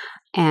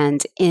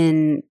 And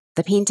in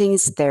the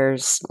paintings,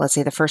 there's, let's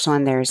say the first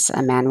one, there's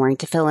a man wearing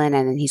tefillin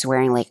and he's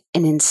wearing like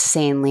an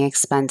insanely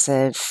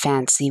expensive,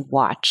 fancy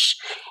watch.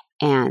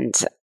 And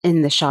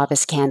in the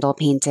Shabbos candle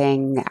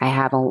painting, I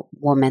have a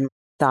woman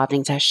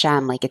davening to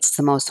Hashem, like it's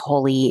the most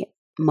holy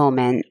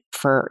moment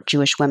for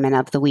Jewish women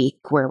of the week,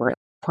 where we're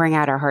pouring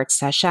out our hearts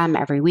to Hashem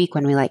every week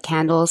when we light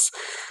candles.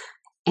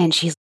 And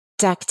she's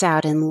decked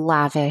out in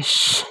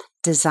lavish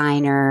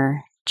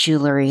designer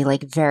jewelry,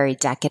 like very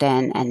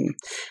decadent and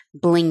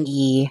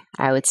blingy,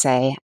 I would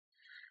say.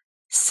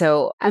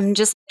 So I'm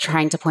just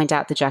trying to point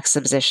out the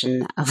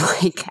juxtaposition of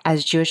like,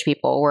 as Jewish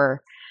people,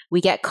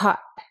 we get caught,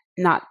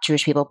 not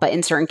Jewish people, but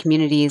in certain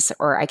communities,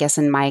 or I guess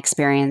in my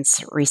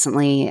experience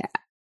recently,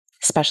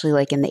 especially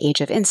like in the age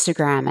of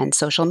Instagram and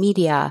social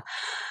media,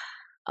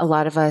 a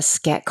lot of us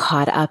get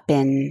caught up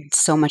in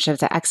so much of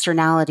the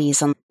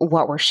externalities and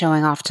what we're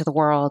showing off to the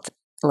world,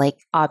 like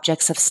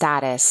objects of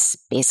status,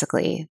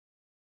 basically.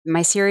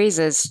 My series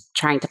is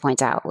trying to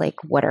point out, like,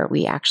 what are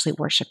we actually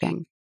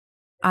worshiping?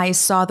 I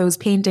saw those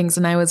paintings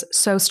and I was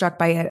so struck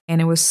by it.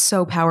 And it was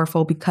so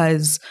powerful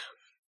because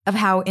of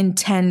how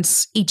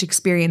intense each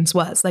experience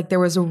was. Like there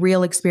was a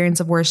real experience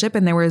of worship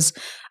and there was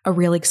a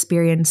real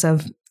experience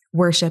of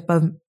worship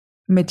of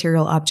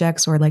material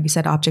objects, or like you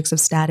said, objects of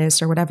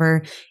status or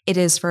whatever it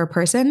is for a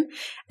person.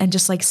 And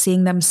just like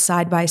seeing them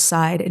side by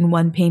side in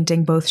one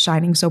painting, both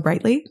shining so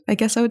brightly, I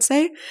guess I would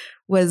say,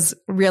 was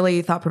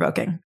really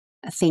thought-provoking.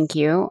 Thank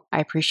you. I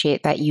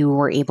appreciate that you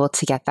were able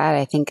to get that.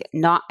 I think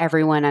not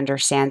everyone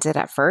understands it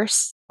at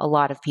first. A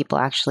lot of people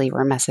actually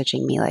were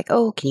messaging me like,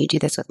 oh, can you do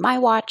this with my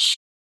watch?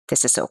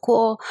 This is so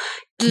cool.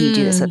 Can you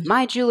do this with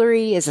my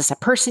jewelry? Is this a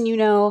person you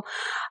know?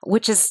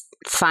 Which is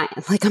fine.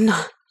 Like I'm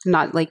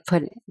not like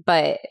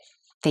but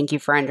thank you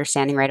for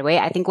understanding right away.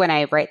 I think when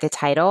I write the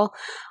title,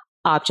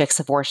 Objects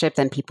of Worship,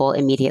 then people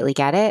immediately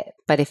get it.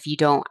 But if you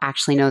don't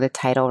actually know the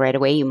title right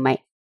away, you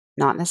might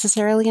not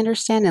necessarily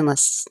understand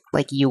unless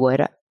like you would,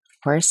 of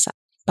course.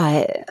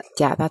 But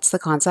yeah, that's the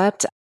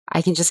concept.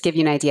 I can just give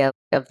you an idea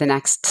of the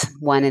next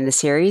one in the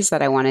series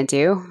that I want to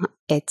do.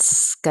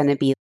 It's going to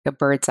be a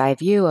bird's eye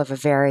view of a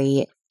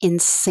very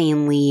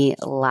insanely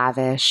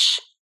lavish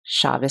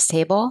Shabbos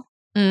table.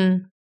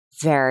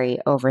 Very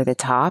over the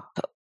top.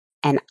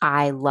 And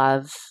I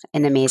love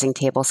an amazing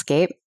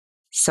tablescape.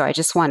 So I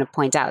just want to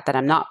point out that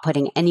I'm not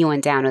putting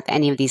anyone down with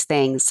any of these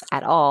things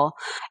at all.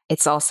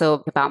 It's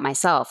also about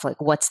myself.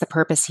 Like, what's the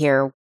purpose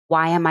here?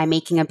 Why am I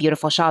making a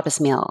beautiful Shabbos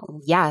meal?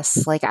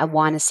 Yes, like I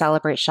want to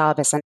celebrate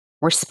Shabbos and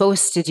we're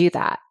supposed to do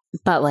that.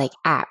 But like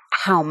at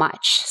how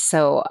much?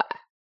 So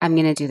I'm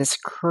going to do this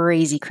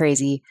crazy,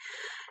 crazy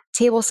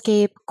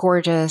tablescape,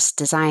 gorgeous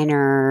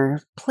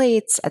designer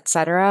plates,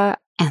 etc.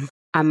 And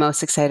I'm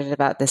most excited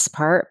about this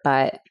part,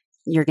 but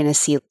you're going to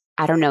see,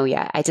 I don't know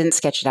yet. I didn't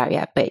sketch it out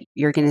yet, but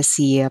you're going to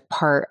see a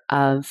part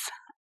of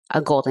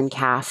a golden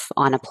calf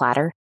on a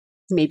platter,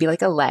 maybe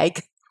like a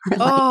leg.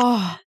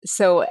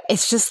 So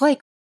it's just like,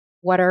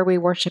 what are we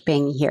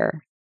worshiping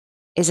here?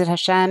 Is it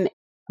Hashem?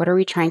 What are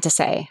we trying to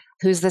say?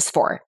 Who's this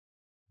for?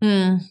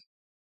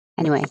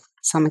 Anyway,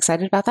 so I'm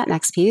excited about that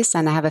next piece,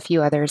 and I have a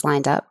few others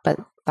lined up, but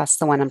that's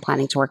the one I'm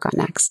planning to work on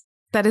next.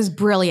 That is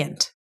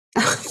brilliant.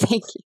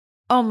 Thank you.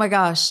 Oh my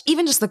gosh.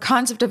 Even just the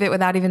concept of it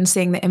without even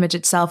seeing the image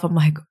itself, I'm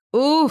like,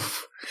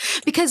 oof.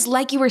 Because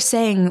like you were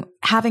saying,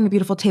 having a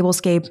beautiful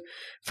tablescape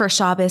for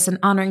Shabbos and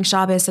honoring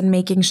Shabbos and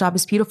making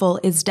Shabbos beautiful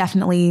is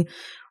definitely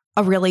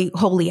a really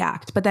holy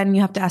act. But then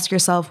you have to ask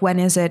yourself, when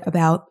is it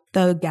about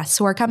the guests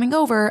who are coming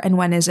over? And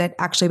when is it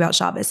actually about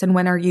Shabbos? And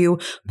when are you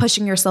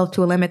pushing yourself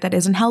to a limit that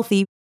isn't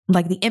healthy,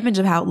 like the image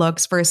of how it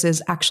looks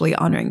versus actually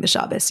honoring the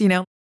Shabbos, you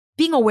know?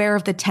 Being aware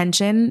of the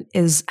tension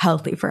is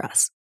healthy for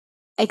us.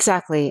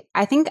 Exactly.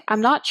 I think I'm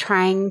not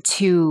trying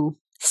to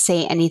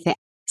say anything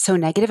so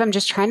negative. I'm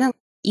just trying to,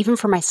 even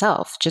for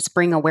myself, just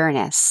bring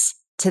awareness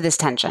to this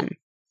tension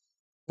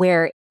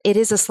where it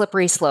is a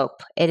slippery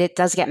slope. It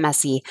does get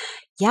messy.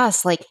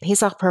 Yes, like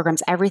Pesach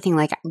programs, everything,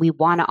 like we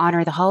want to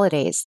honor the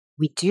holidays.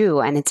 We do.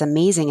 And it's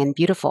amazing and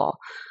beautiful.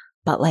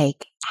 But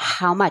like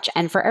how much?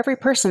 And for every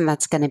person,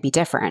 that's going to be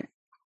different.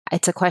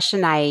 It's a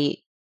question I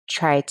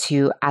try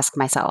to ask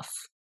myself.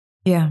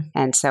 Yeah.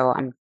 And so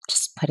I'm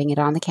just putting it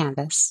on the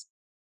canvas.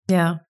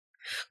 Yeah.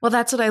 Well,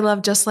 that's what I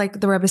love. Just like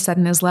the Rebbe said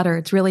in his letter,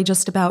 it's really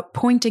just about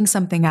pointing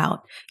something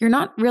out. You're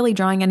not really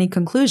drawing any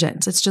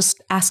conclusions. It's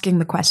just asking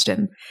the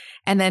question.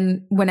 And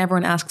then when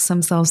everyone asks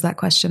themselves that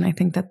question, I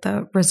think that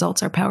the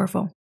results are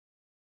powerful.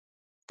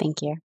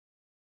 Thank you.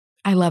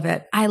 I love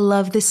it. I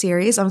love the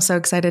series. I'm so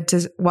excited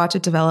to watch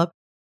it develop.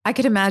 I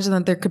could imagine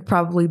that there could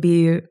probably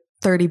be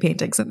 30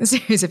 paintings in the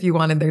series if you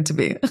wanted there to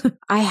be.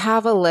 I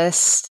have a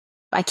list.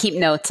 I keep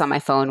notes on my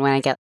phone when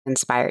I get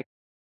inspired.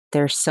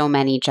 There's so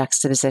many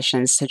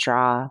juxtapositions to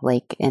draw,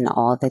 like in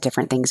all the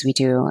different things we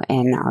do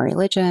in our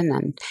religion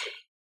and,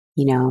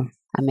 you know,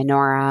 a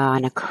menorah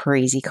on a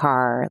crazy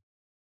car.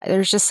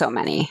 There's just so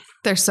many.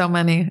 There's so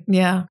many.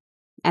 Yeah.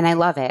 And I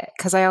love it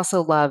because I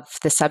also love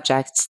the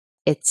subject.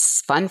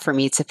 It's fun for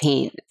me to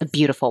paint a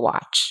beautiful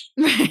watch.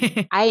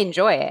 I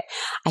enjoy it.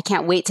 I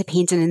can't wait to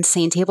paint an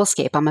insane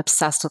tablescape. I'm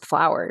obsessed with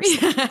flowers.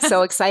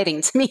 So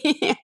exciting to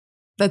me.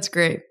 That's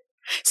great.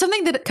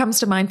 Something that comes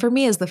to mind for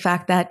me is the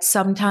fact that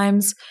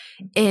sometimes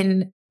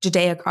in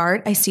Judaic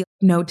art, I see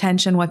no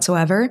tension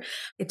whatsoever.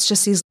 It's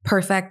just these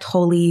perfect,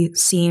 holy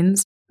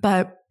scenes.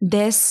 But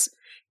this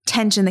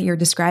tension that you're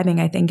describing,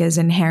 I think, is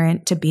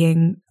inherent to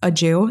being a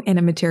Jew in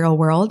a material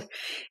world.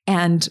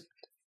 And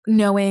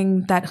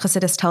knowing that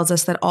Hasidus tells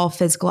us that all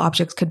physical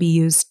objects could be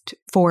used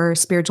for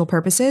spiritual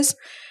purposes,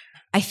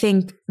 I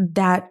think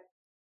that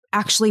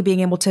actually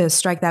being able to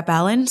strike that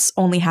balance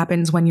only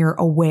happens when you're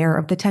aware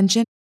of the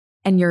tension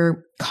and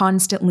you're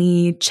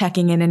constantly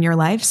checking in your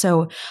life.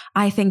 So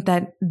I think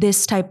that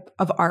this type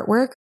of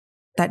artwork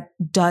that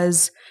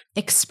does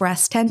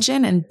express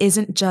tension and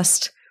isn't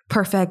just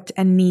perfect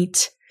and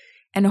neat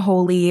and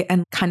holy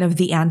and kind of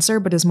the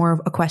answer, but is more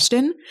of a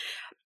question,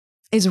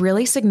 is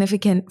really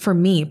significant for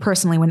me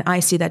personally when I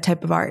see that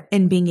type of art,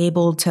 in being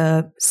able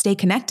to stay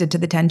connected to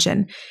the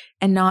tension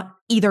and not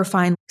either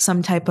find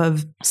some type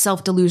of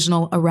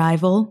self-delusional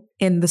arrival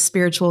in the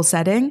spiritual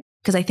setting.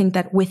 Because I think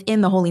that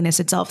within the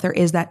holiness itself, there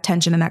is that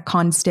tension and that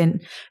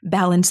constant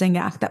balancing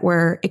act that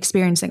we're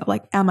experiencing of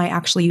like, am I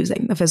actually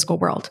using the physical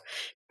world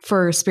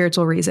for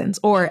spiritual reasons?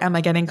 Or am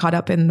I getting caught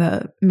up in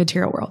the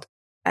material world?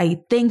 I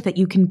think that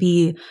you can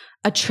be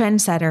a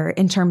trendsetter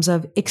in terms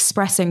of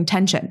expressing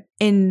tension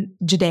in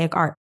Judaic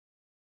art.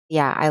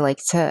 Yeah, I like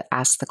to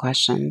ask the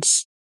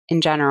questions.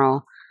 In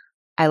general,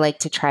 I like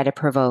to try to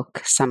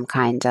provoke some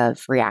kind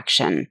of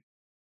reaction.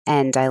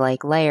 And I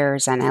like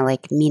layers and I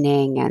like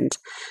meaning, and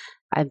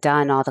I've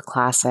done all the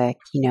classic,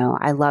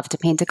 I love to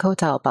paint a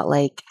kotel, but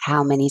like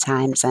how many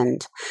times?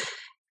 And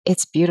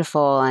it's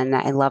beautiful and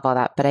I love all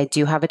that. But I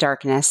do have a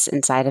darkness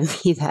inside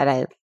of me that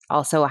I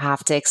also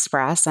have to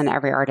express, and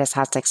every artist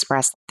has to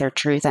express their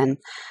truth and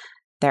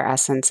their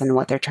essence and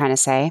what they're trying to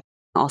say.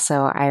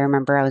 Also, I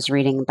remember I was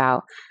reading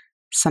about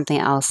something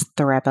else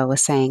the Rebbe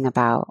was saying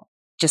about,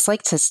 just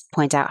like to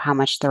point out how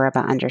much the Rebbe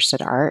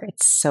understood art.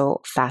 It's so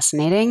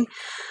fascinating.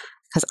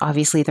 Because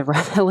obviously the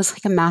Rebbe was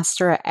like a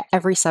master at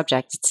every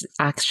subject. It's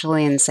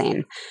actually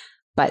insane.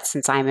 But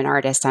since I'm an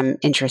artist, I'm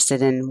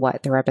interested in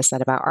what the Rebbe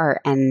said about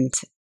art. And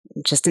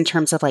just in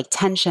terms of like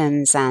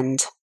tensions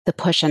and the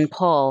push and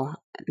pull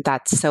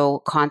that's so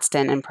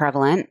constant and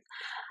prevalent,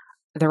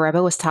 the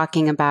Rebbe was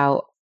talking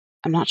about,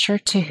 I'm not sure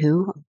to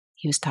who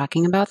he was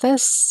talking about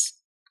this,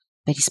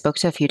 but he spoke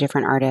to a few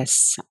different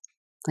artists,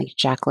 like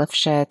Jack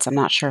Lifshitz. I'm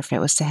not sure if it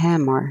was to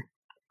him or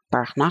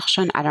Baruch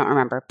Nachshon. I don't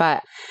remember.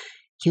 But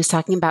he was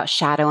talking about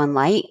shadow and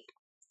light.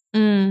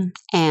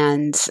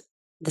 And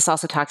this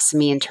also talks to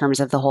me in terms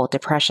of the whole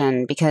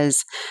depression,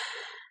 because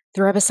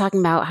the Rebbe is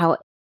talking about how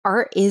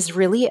art is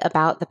really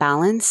about the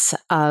balance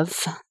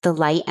of the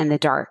light and the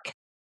dark.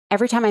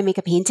 Every time I make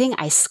a painting,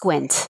 I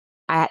squint.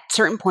 At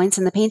certain points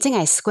in the painting,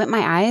 I squint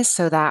my eyes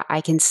so that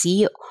I can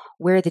see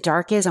where the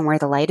dark is and where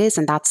the light is.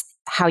 And that's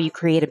how you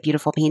create a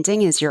beautiful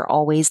painting, is you're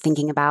always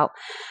thinking about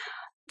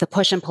the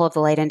push and pull of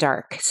the light and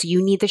dark. So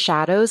you need the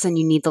shadows and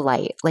you need the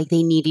light. Like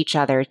they need each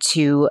other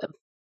to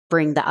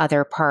bring the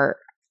other part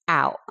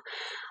out.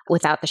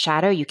 Without the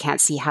shadow, you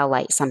can't see how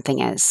light something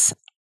is.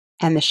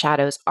 And the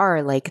shadows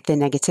are like the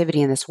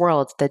negativity in this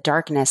world, the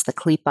darkness, the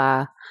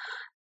klipa.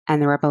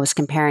 And the Rebbe was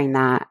comparing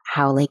that,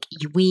 how like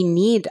we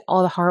need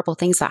all the horrible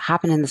things that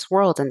happen in this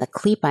world and the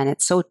klipa, and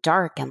it's so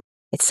dark and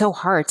it's so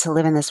hard to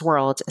live in this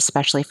world,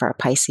 especially for a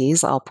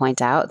Pisces. I'll point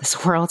out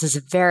this world is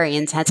very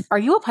intense. Are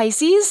you a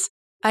Pisces?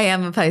 I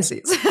am a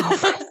Pisces. Oh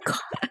my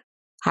God.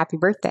 Happy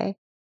birthday.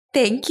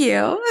 Thank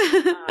you.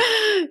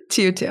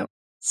 To you too.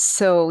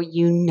 So,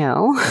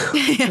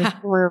 Yeah.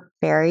 we're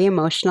very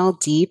emotional,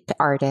 deep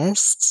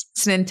artists.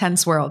 It's an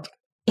intense world.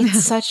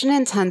 It's such an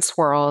intense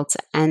world.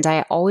 And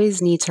I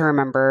always need to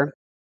remember,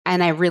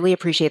 and I really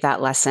appreciate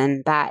that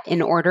lesson, that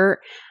in order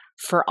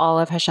for all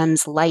of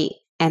Hashem's light,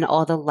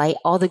 all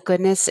the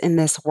goodness in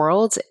this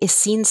world is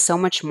seen so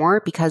much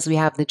more because we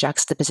have the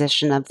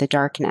juxtaposition of the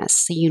darkness.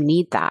 So you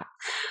need that.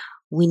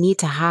 We need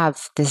to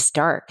have this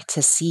dark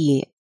to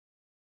see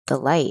the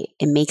light.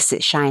 It makes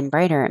it shine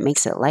brighter. It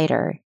makes it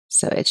lighter.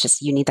 So it's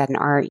just, you need that in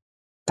art.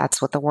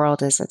 That's what the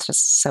world is. It's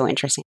just so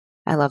interesting.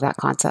 I love that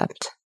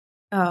concept.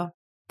 Oh,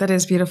 that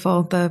is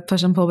beautiful. The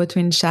push and pull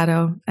between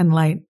shadow and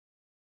light.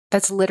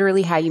 That's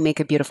literally how you make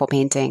a beautiful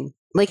painting.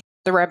 Like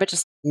the Rebbe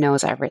just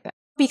knows everything.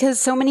 Because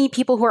so many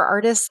people who are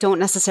artists don't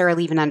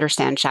necessarily even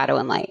understand shadow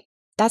and light.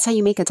 That's how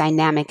you make a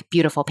dynamic,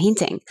 beautiful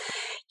painting.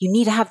 You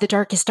need to have the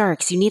darkest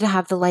darks. You need to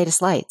have the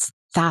lightest lights.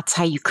 That's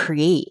how you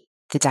create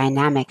the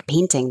dynamic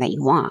painting that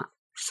you want.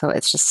 So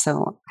it's just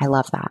I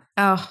love that.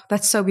 Oh,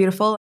 that's so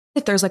beautiful.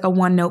 If there's like a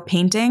one-note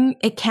painting,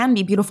 it can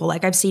be beautiful.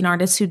 Like I've seen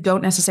artists who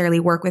don't necessarily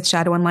work with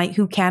shadow and light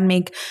who can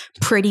make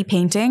pretty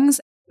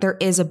paintings. There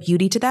is a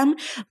beauty to them,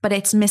 but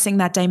it's missing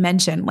that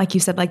dimension. Like you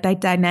said, like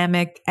that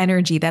dynamic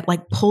energy that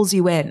like pulls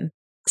you in.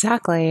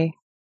 Exactly.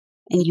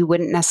 And you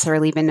wouldn't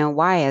necessarily even know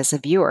why as a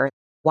viewer,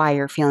 why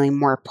you're feeling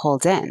more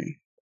pulled in.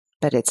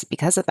 But it's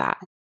because of that.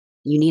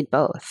 You need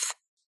both.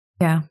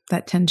 Yeah,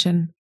 that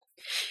tension.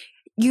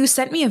 You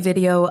sent me a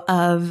video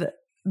of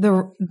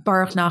the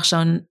Baruch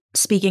Nachshon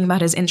speaking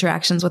about his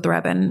interactions with the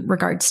Rebbe in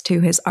regards to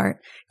his art.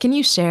 Can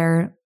you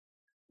share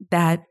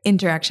that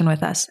interaction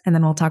with us? And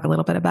then we'll talk a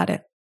little bit about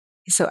it.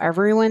 So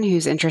everyone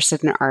who's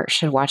interested in art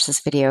should watch this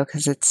video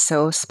because it's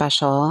so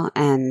special.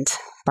 And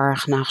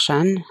Baruch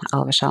Nachshon,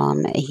 Alav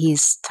Shalom,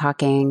 he's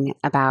talking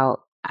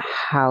about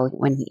how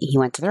when he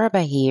went to the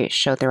Rebbe, he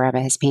showed the Rebbe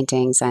his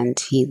paintings and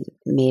he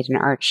made an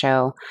art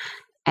show.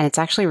 And it's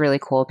actually really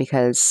cool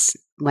because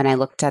when I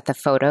looked at the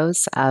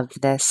photos of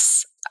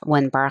this,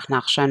 when Baruch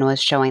Nachshon was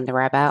showing the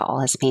Rebbe all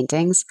his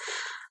paintings,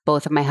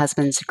 both of my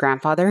husband's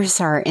grandfathers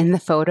are in the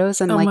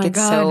photos. And it's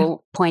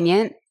so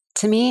poignant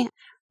to me.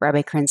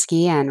 Rebbe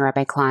Krinsky and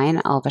Rebbe Klein,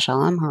 Alav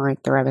Shalom, who were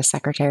the Rebbe's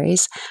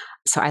secretaries.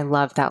 So I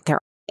love that they're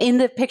in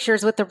the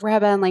pictures with the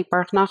Rebbe and like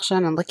Baruch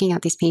Nachshon and looking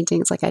at these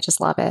paintings. Like, I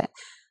just love it.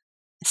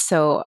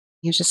 So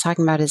he was just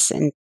talking about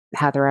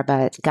how the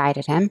Rebbe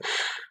guided him.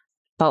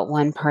 But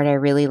one part I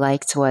really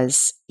liked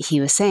was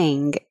he was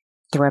saying,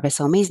 the Rebbe is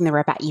so amazing. The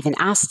Rebbe even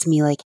asked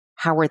me, like,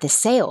 how were the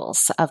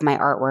sales of my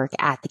artwork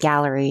at the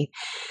gallery?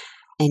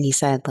 And he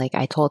said, like,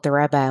 I told the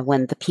Rebbe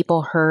when the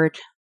people heard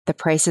the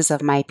prices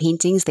of my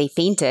paintings, they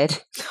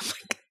fainted. Oh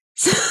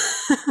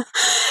my God.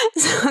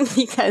 So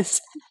because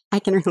I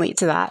can relate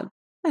to that.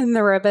 And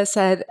the Rebbe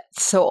said,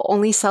 so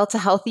only sell to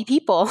healthy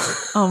people.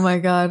 Oh my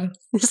God.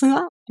 Isn't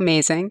that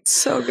amazing?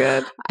 So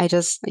good.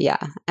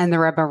 And the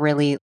Rebbe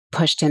really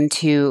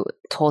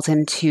told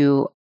him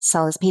to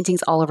sell his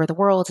paintings all over the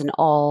world in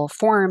all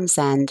forms.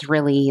 And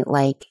really,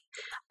 like,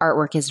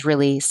 artwork is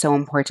really so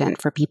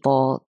important for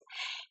people.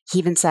 He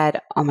even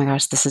said, oh my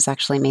gosh, this is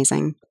actually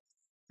amazing.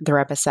 The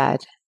Rebbe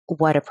said,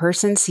 what a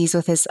person sees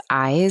with his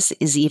eyes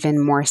is even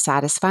more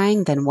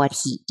satisfying than what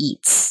he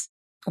eats.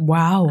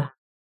 Wow.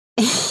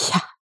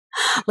 Yeah.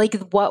 Like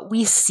what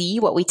we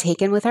see, what we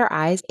take in with our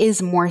eyes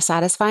is more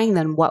satisfying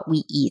than what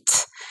we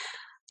eat.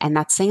 And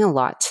that's saying a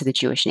lot to the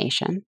Jewish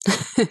nation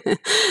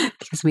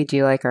because we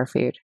do like our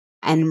food.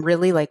 And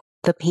really, like,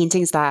 the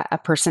paintings that a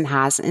person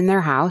has in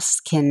their house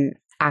can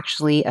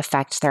actually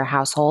affect their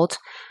household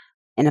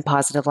in a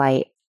positive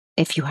light.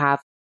 If you have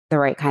the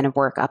right kind of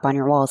work up on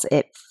your walls,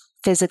 it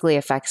physically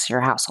affects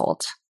your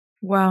household.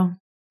 Wow.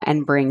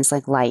 And brings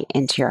like light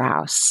into your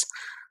house.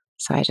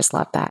 So I just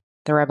love that.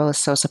 The Rebbe was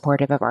so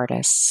supportive of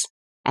artists,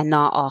 and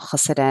not all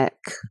Hasidic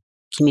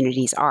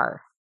communities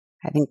are.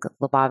 I think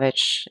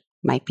Lubavitch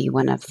might be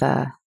one of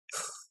I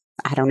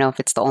don't know if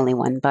it's the only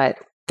one, but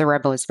the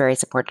Rebbe was very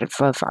supportive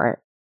of art.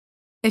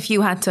 If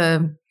you had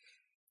to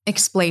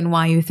explain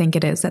why you think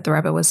it is that the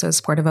Rebbe was so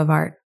supportive of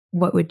art,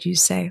 what would you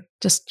say?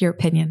 Just your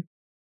opinion.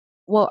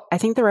 Well, I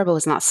think the Rebbe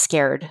was not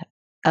scared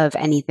of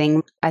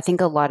anything. I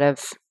think a lot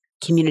of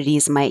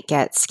communities might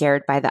get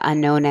scared by the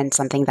unknown and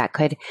something that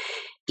could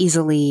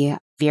easily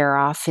veer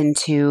off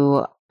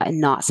into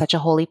not such a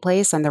holy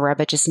place. And the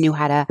Rebbe just knew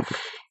how to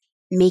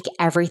make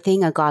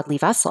everything a godly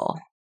vessel.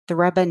 The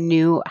Rebbe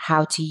knew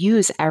how to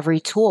use every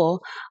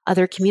tool.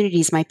 Other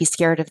communities might be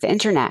scared of the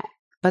internet,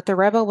 but the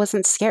Rebbe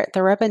wasn't scared.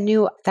 The Rebbe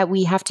knew that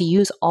we have to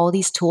use all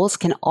these tools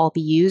can all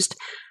be used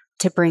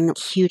to bring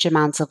huge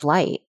amounts of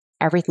light.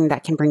 everything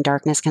that can bring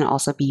darkness can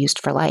also be used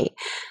for light.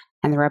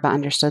 And the Rebbe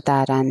understood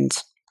that. And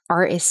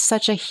art is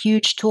such a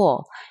huge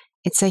tool.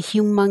 It's a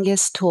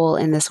humongous tool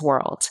in this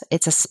world.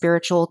 It's a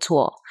spiritual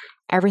tool.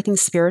 Everything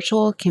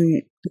spiritual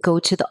can go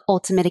to the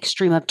ultimate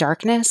extreme of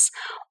darkness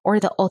or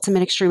the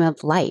ultimate extreme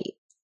of light.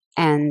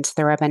 And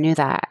the Rebbe knew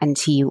that. And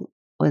he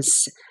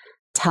was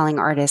telling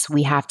artists,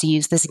 we have to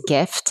use this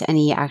gift. And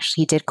he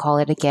actually did call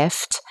it a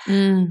gift.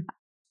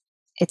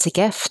 It's a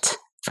gift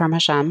from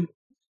Hashem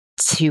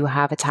to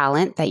have a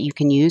talent that you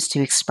can use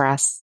to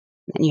express,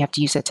 and you have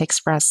to use it to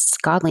express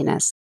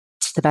godliness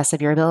to the best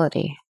of your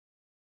ability.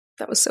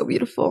 That was so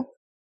beautiful.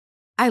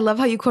 I love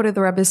how you quoted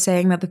the Rebbe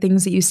saying that the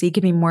things that you see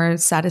can be more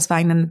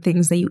satisfying than the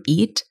things that you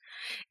eat.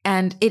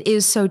 And it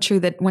is so true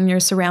that when you're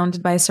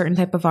surrounded by a certain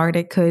type of art,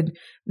 it could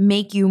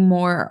make you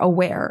more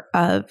aware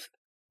of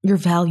your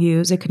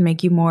values. It could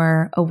make you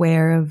more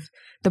aware of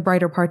the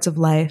brighter parts of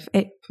life.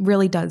 It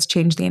really does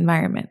change the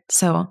environment.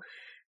 So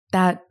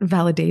that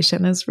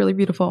validation is really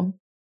beautiful.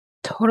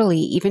 Totally.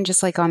 Even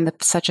just like on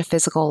such a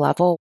physical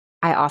level,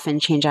 I often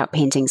change out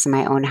paintings in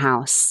my own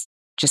house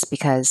just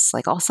because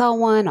like I'll sell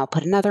one, I'll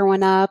put another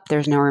one up.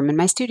 There's no room in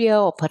my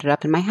studio. I'll put it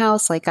up in my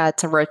house. Like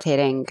it's a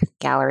rotating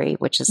gallery,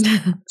 which is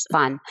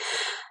fun.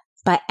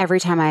 But every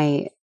time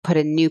I put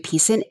a new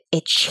piece in,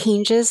 it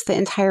changes the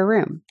entire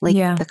room. Like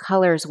the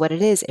colors, what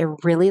it is, it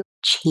really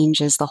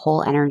changes the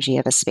whole energy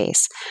of a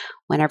space.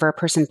 Whenever a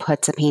person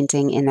puts a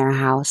painting in their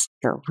house,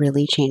 it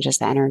really changes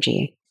the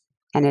energy.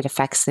 And it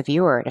affects the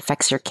viewer. It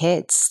affects your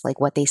kids,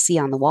 like what they see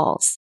on the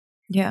walls.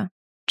 Yeah.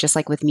 Just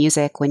like with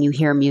music, when you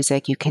hear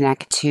music, you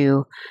connect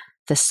to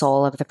the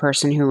soul of the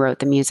person who wrote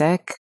the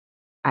music.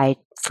 I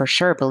for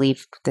sure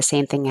believe the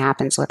same thing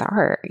happens with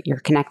art. You're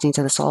connecting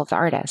to the soul of the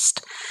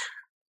artist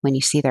when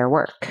you see their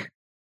work.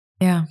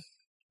 Yeah.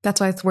 That's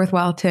why it's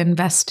worthwhile to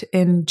invest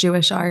in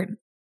Jewish art.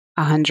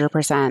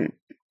 100%.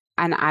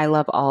 And I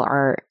love all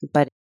art,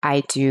 but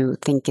I do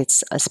think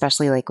it's,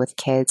 especially like with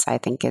kids, I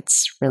think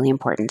it's really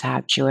important to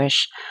have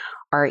Jewish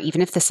art,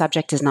 even if the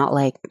subject is not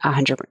like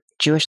 100%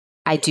 Jewish.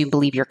 I do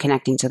believe you're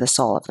connecting to the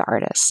soul of the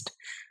artist.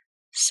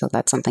 So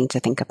that's something to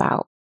think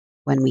about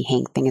when we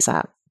hang things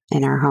up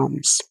in our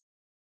homes.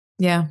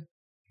 Yeah.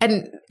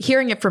 And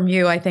hearing it from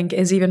you, I think,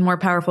 is even more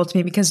powerful to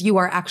me because you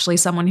are actually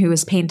someone who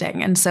is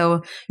painting. And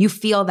so you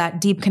feel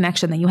that deep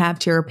connection that you have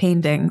to your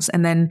paintings.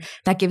 And then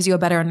that gives you a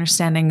better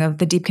understanding of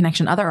the deep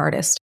connection other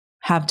artists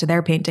have to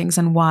their paintings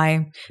and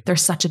why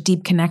there's such a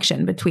deep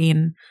connection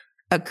between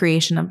a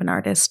creation of an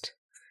artist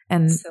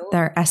and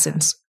their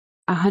essence.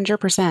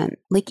 100%.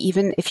 Like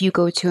even if you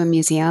go to a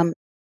museum,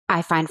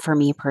 I find for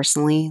me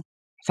personally,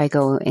 if I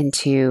go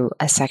into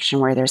a section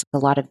where there's a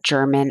lot of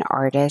German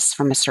artists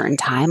from a certain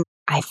time,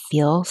 I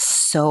feel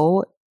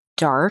so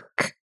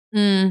dark.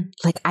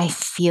 Like I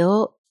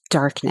feel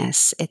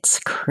darkness. It's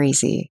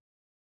crazy.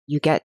 You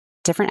get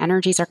different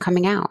energies are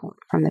coming out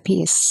from the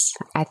piece.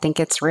 I think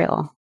it's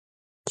real.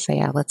 So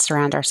yeah, let's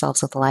surround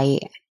ourselves with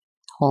light,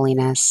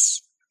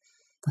 holiness.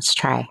 Let's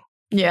try.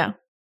 Yeah.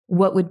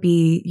 What would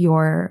be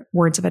your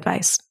words of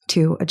advice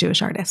to a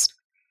Jewish artist?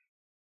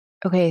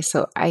 Okay,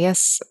 so I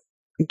guess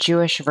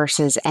Jewish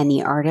versus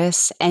any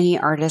artist. Any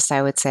artist,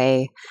 I would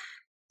say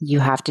you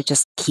have to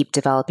just keep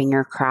developing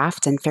your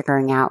craft and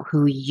figuring out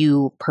who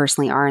you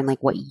personally are and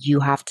like what you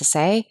have to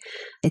say.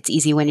 It's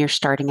easy when you're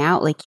starting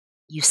out, like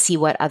you see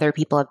what other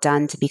people have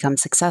done to become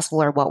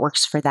successful or what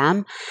works for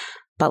them.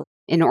 But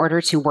in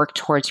order to work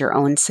towards your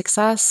own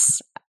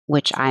success,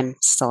 which I'm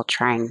still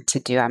trying to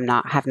do,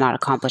 have not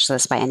accomplished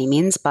this by any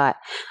means, but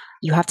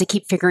you have to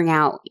keep figuring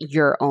out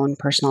your own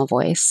personal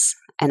voice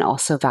and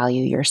also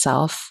value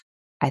yourself.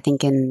 I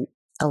think in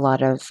a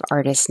lot of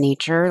artists'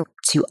 nature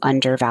to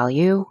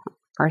undervalue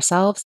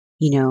ourselves.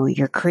 You know,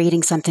 you're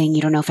creating something,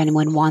 you don't know if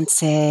anyone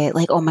wants it.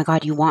 Like, oh my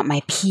God, you want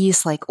my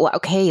piece? Like, well,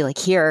 okay, like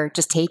here,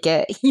 just take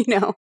it, you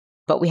know.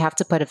 But we have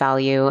to put a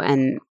value.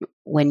 And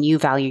when you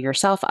value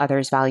yourself,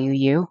 others value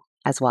you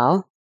as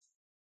well.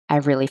 I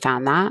really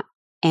found that.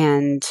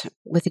 And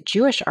with a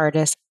Jewish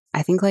artist,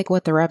 I think like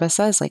what the Rebbe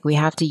says, like we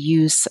have to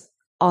use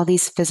all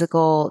these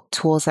physical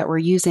tools that we're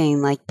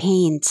using, like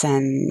paint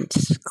and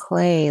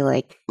clay,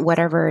 like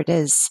whatever it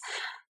is.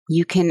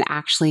 You can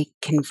actually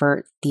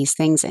convert these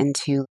things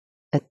into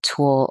a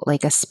tool,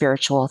 like a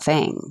spiritual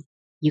thing.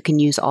 You can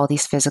use all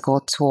these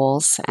physical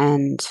tools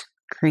and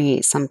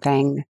create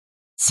something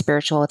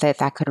spiritual with it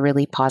that could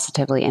really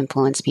positively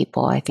influence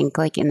people. I think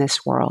like in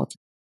this world,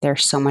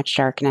 there's so much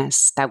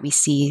darkness that we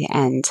see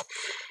and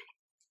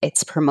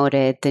it's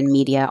promoted. The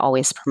media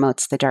always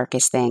promotes the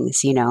darkest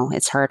things. You know,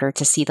 it's harder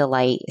to see the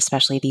light,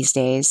 especially these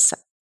days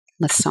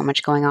with so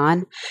much going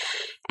on.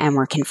 And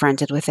we're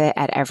confronted with it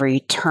at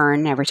every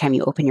turn. Every time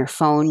you open your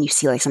phone, you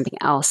see like something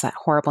else that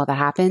horrible that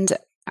happened.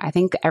 I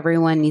think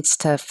everyone needs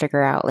to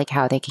figure out like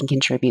how they can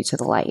contribute to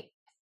the light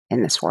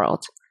in this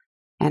world.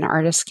 And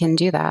artists can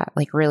do that.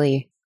 Like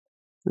really,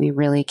 we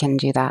really can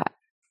do that.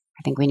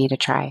 I think we need to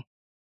try.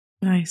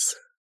 Nice.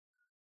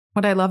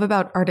 What I love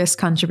about artists'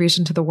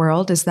 contribution to the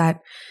world is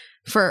that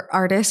for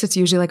artists, it's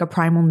usually like a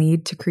primal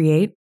need to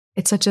create.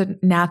 It's such a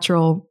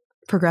natural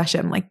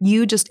progression, like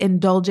you just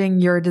indulging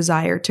your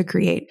desire to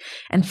create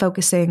and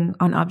focusing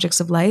on objects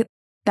of light,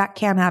 that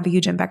can have a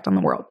huge impact on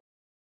the world.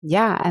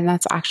 Yeah, and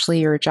that's actually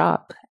your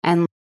job.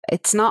 And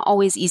it's not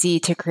always easy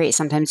to create.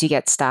 Sometimes you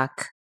get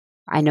stuck.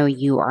 I know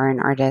you are an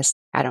artist.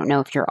 I don't know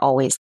if you're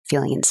always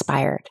feeling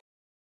inspired.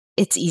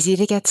 It's easy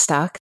to get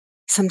stuck.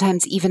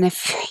 Sometimes even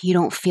if you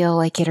don't feel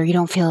like it or you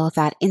don't feel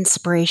that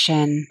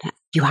inspiration,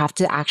 you have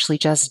to actually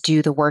just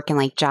do the work and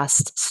like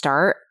just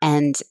start,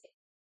 and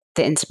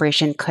the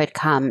inspiration could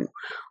come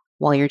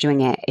while you're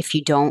doing it. If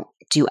you don't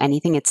do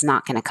anything, it's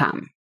not going to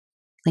come.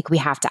 Like we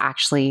have to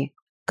actually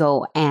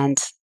go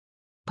and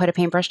put a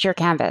paintbrush to your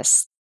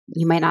canvas.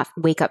 You might not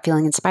wake up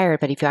feeling inspired,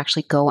 but if you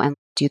actually go and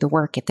do the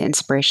work, the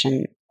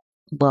inspiration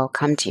will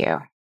come to you.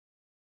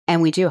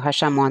 And we do.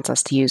 Hashem wants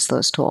us to use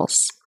those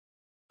tools.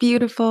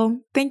 Beautiful.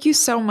 Thank you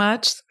so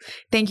much.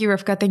 Thank you,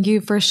 Rivka. Thank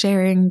you for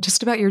sharing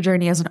just about your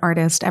journey as an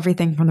artist,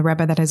 everything from the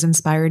Rebbe that has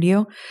inspired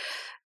you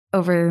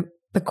over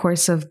the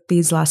course of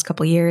these last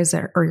couple of years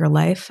or your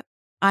life.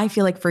 I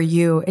feel like for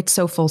you, it's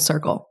so full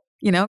circle.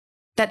 You know,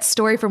 that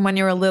story from when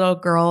you were a little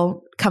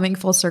girl coming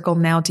full circle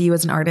now to you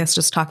as an artist,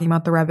 just talking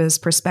about the Rebbe's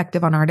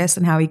perspective on artists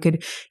and how he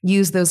could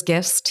use those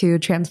gifts to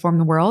transform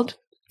the world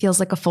feels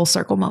like a full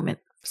circle moment.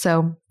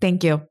 So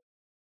thank you.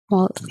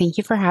 Well, thank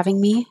you for having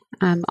me.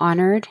 I'm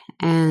honored,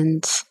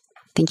 and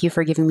thank you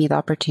for giving me the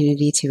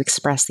opportunity to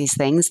express these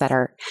things that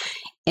are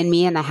in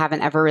me and I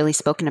haven't ever really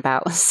spoken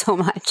about so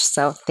much.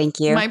 So thank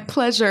you. My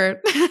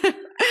pleasure.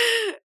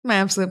 My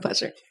absolute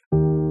pleasure.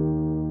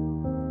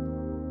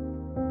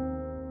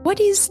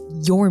 What is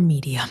your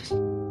medium,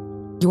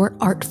 your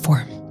art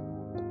form?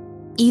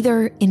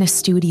 Either in a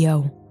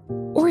studio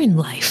or in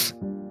life,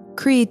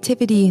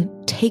 creativity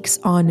takes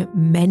on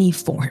many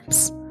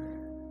forms.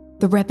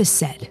 The Rebbe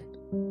said,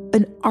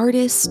 an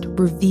artist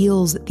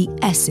reveals the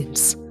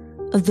essence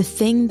of the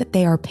thing that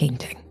they are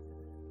painting.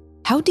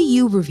 How do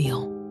you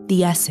reveal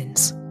the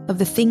essence of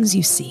the things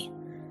you see?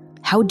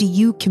 How do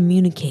you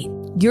communicate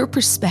your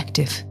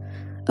perspective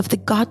of the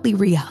godly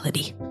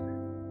reality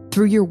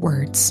through your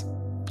words,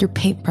 your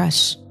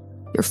paintbrush,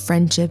 your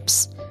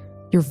friendships,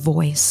 your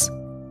voice?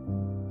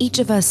 Each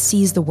of us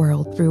sees the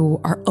world through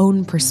our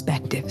own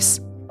perspectives.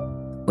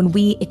 When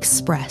we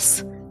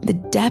express the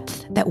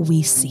depth that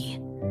we see,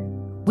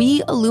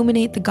 we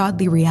illuminate the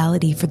godly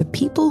reality for the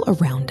people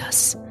around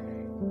us,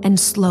 and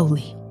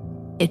slowly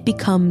it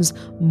becomes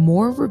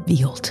more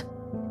revealed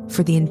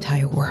for the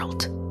entire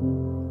world.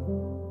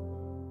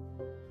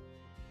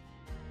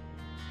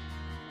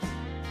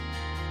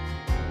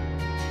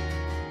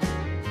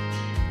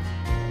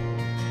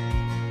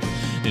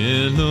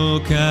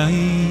 אלוקיי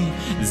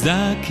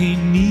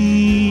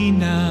זכני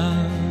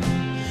נא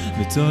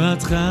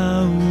בתורתך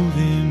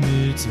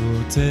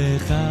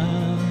ובמצוותיך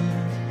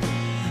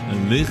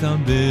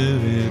לחבר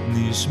את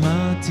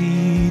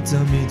נשמתי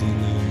תמיד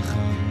אליך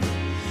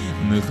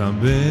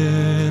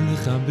לחבר.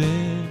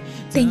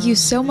 Thank you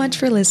so much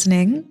for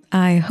listening.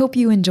 I hope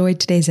you enjoyed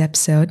today's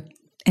episode.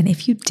 And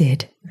if you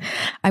did,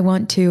 I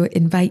want to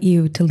invite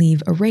you to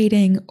leave a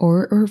rating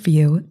or a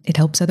review. It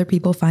helps other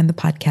people find the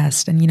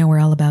podcast. And you know, we're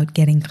all about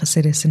getting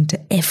Chassidus into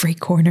every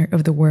corner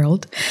of the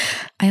world.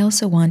 I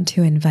also want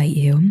to invite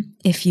you,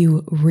 if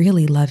you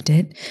really loved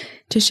it,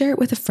 to share it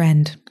with a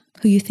friend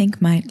who you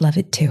think might love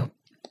it too.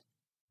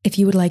 If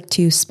you would like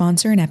to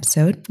sponsor an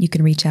episode, you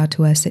can reach out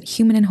to us at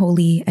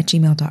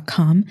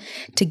humanandholy@gmail.com.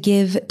 To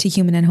give to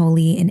Human and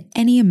Holy in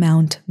any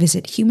amount,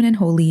 visit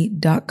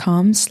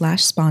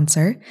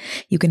humanandholy.com/sponsor.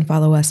 You can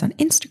follow us on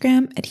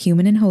Instagram at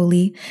Human and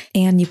Holy,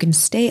 and you can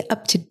stay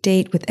up to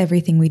date with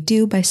everything we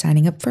do by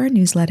signing up for our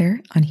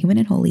newsletter on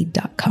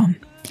humanandholy.com.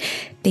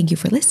 Thank you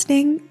for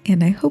listening,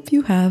 and I hope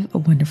you have a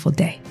wonderful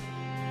day.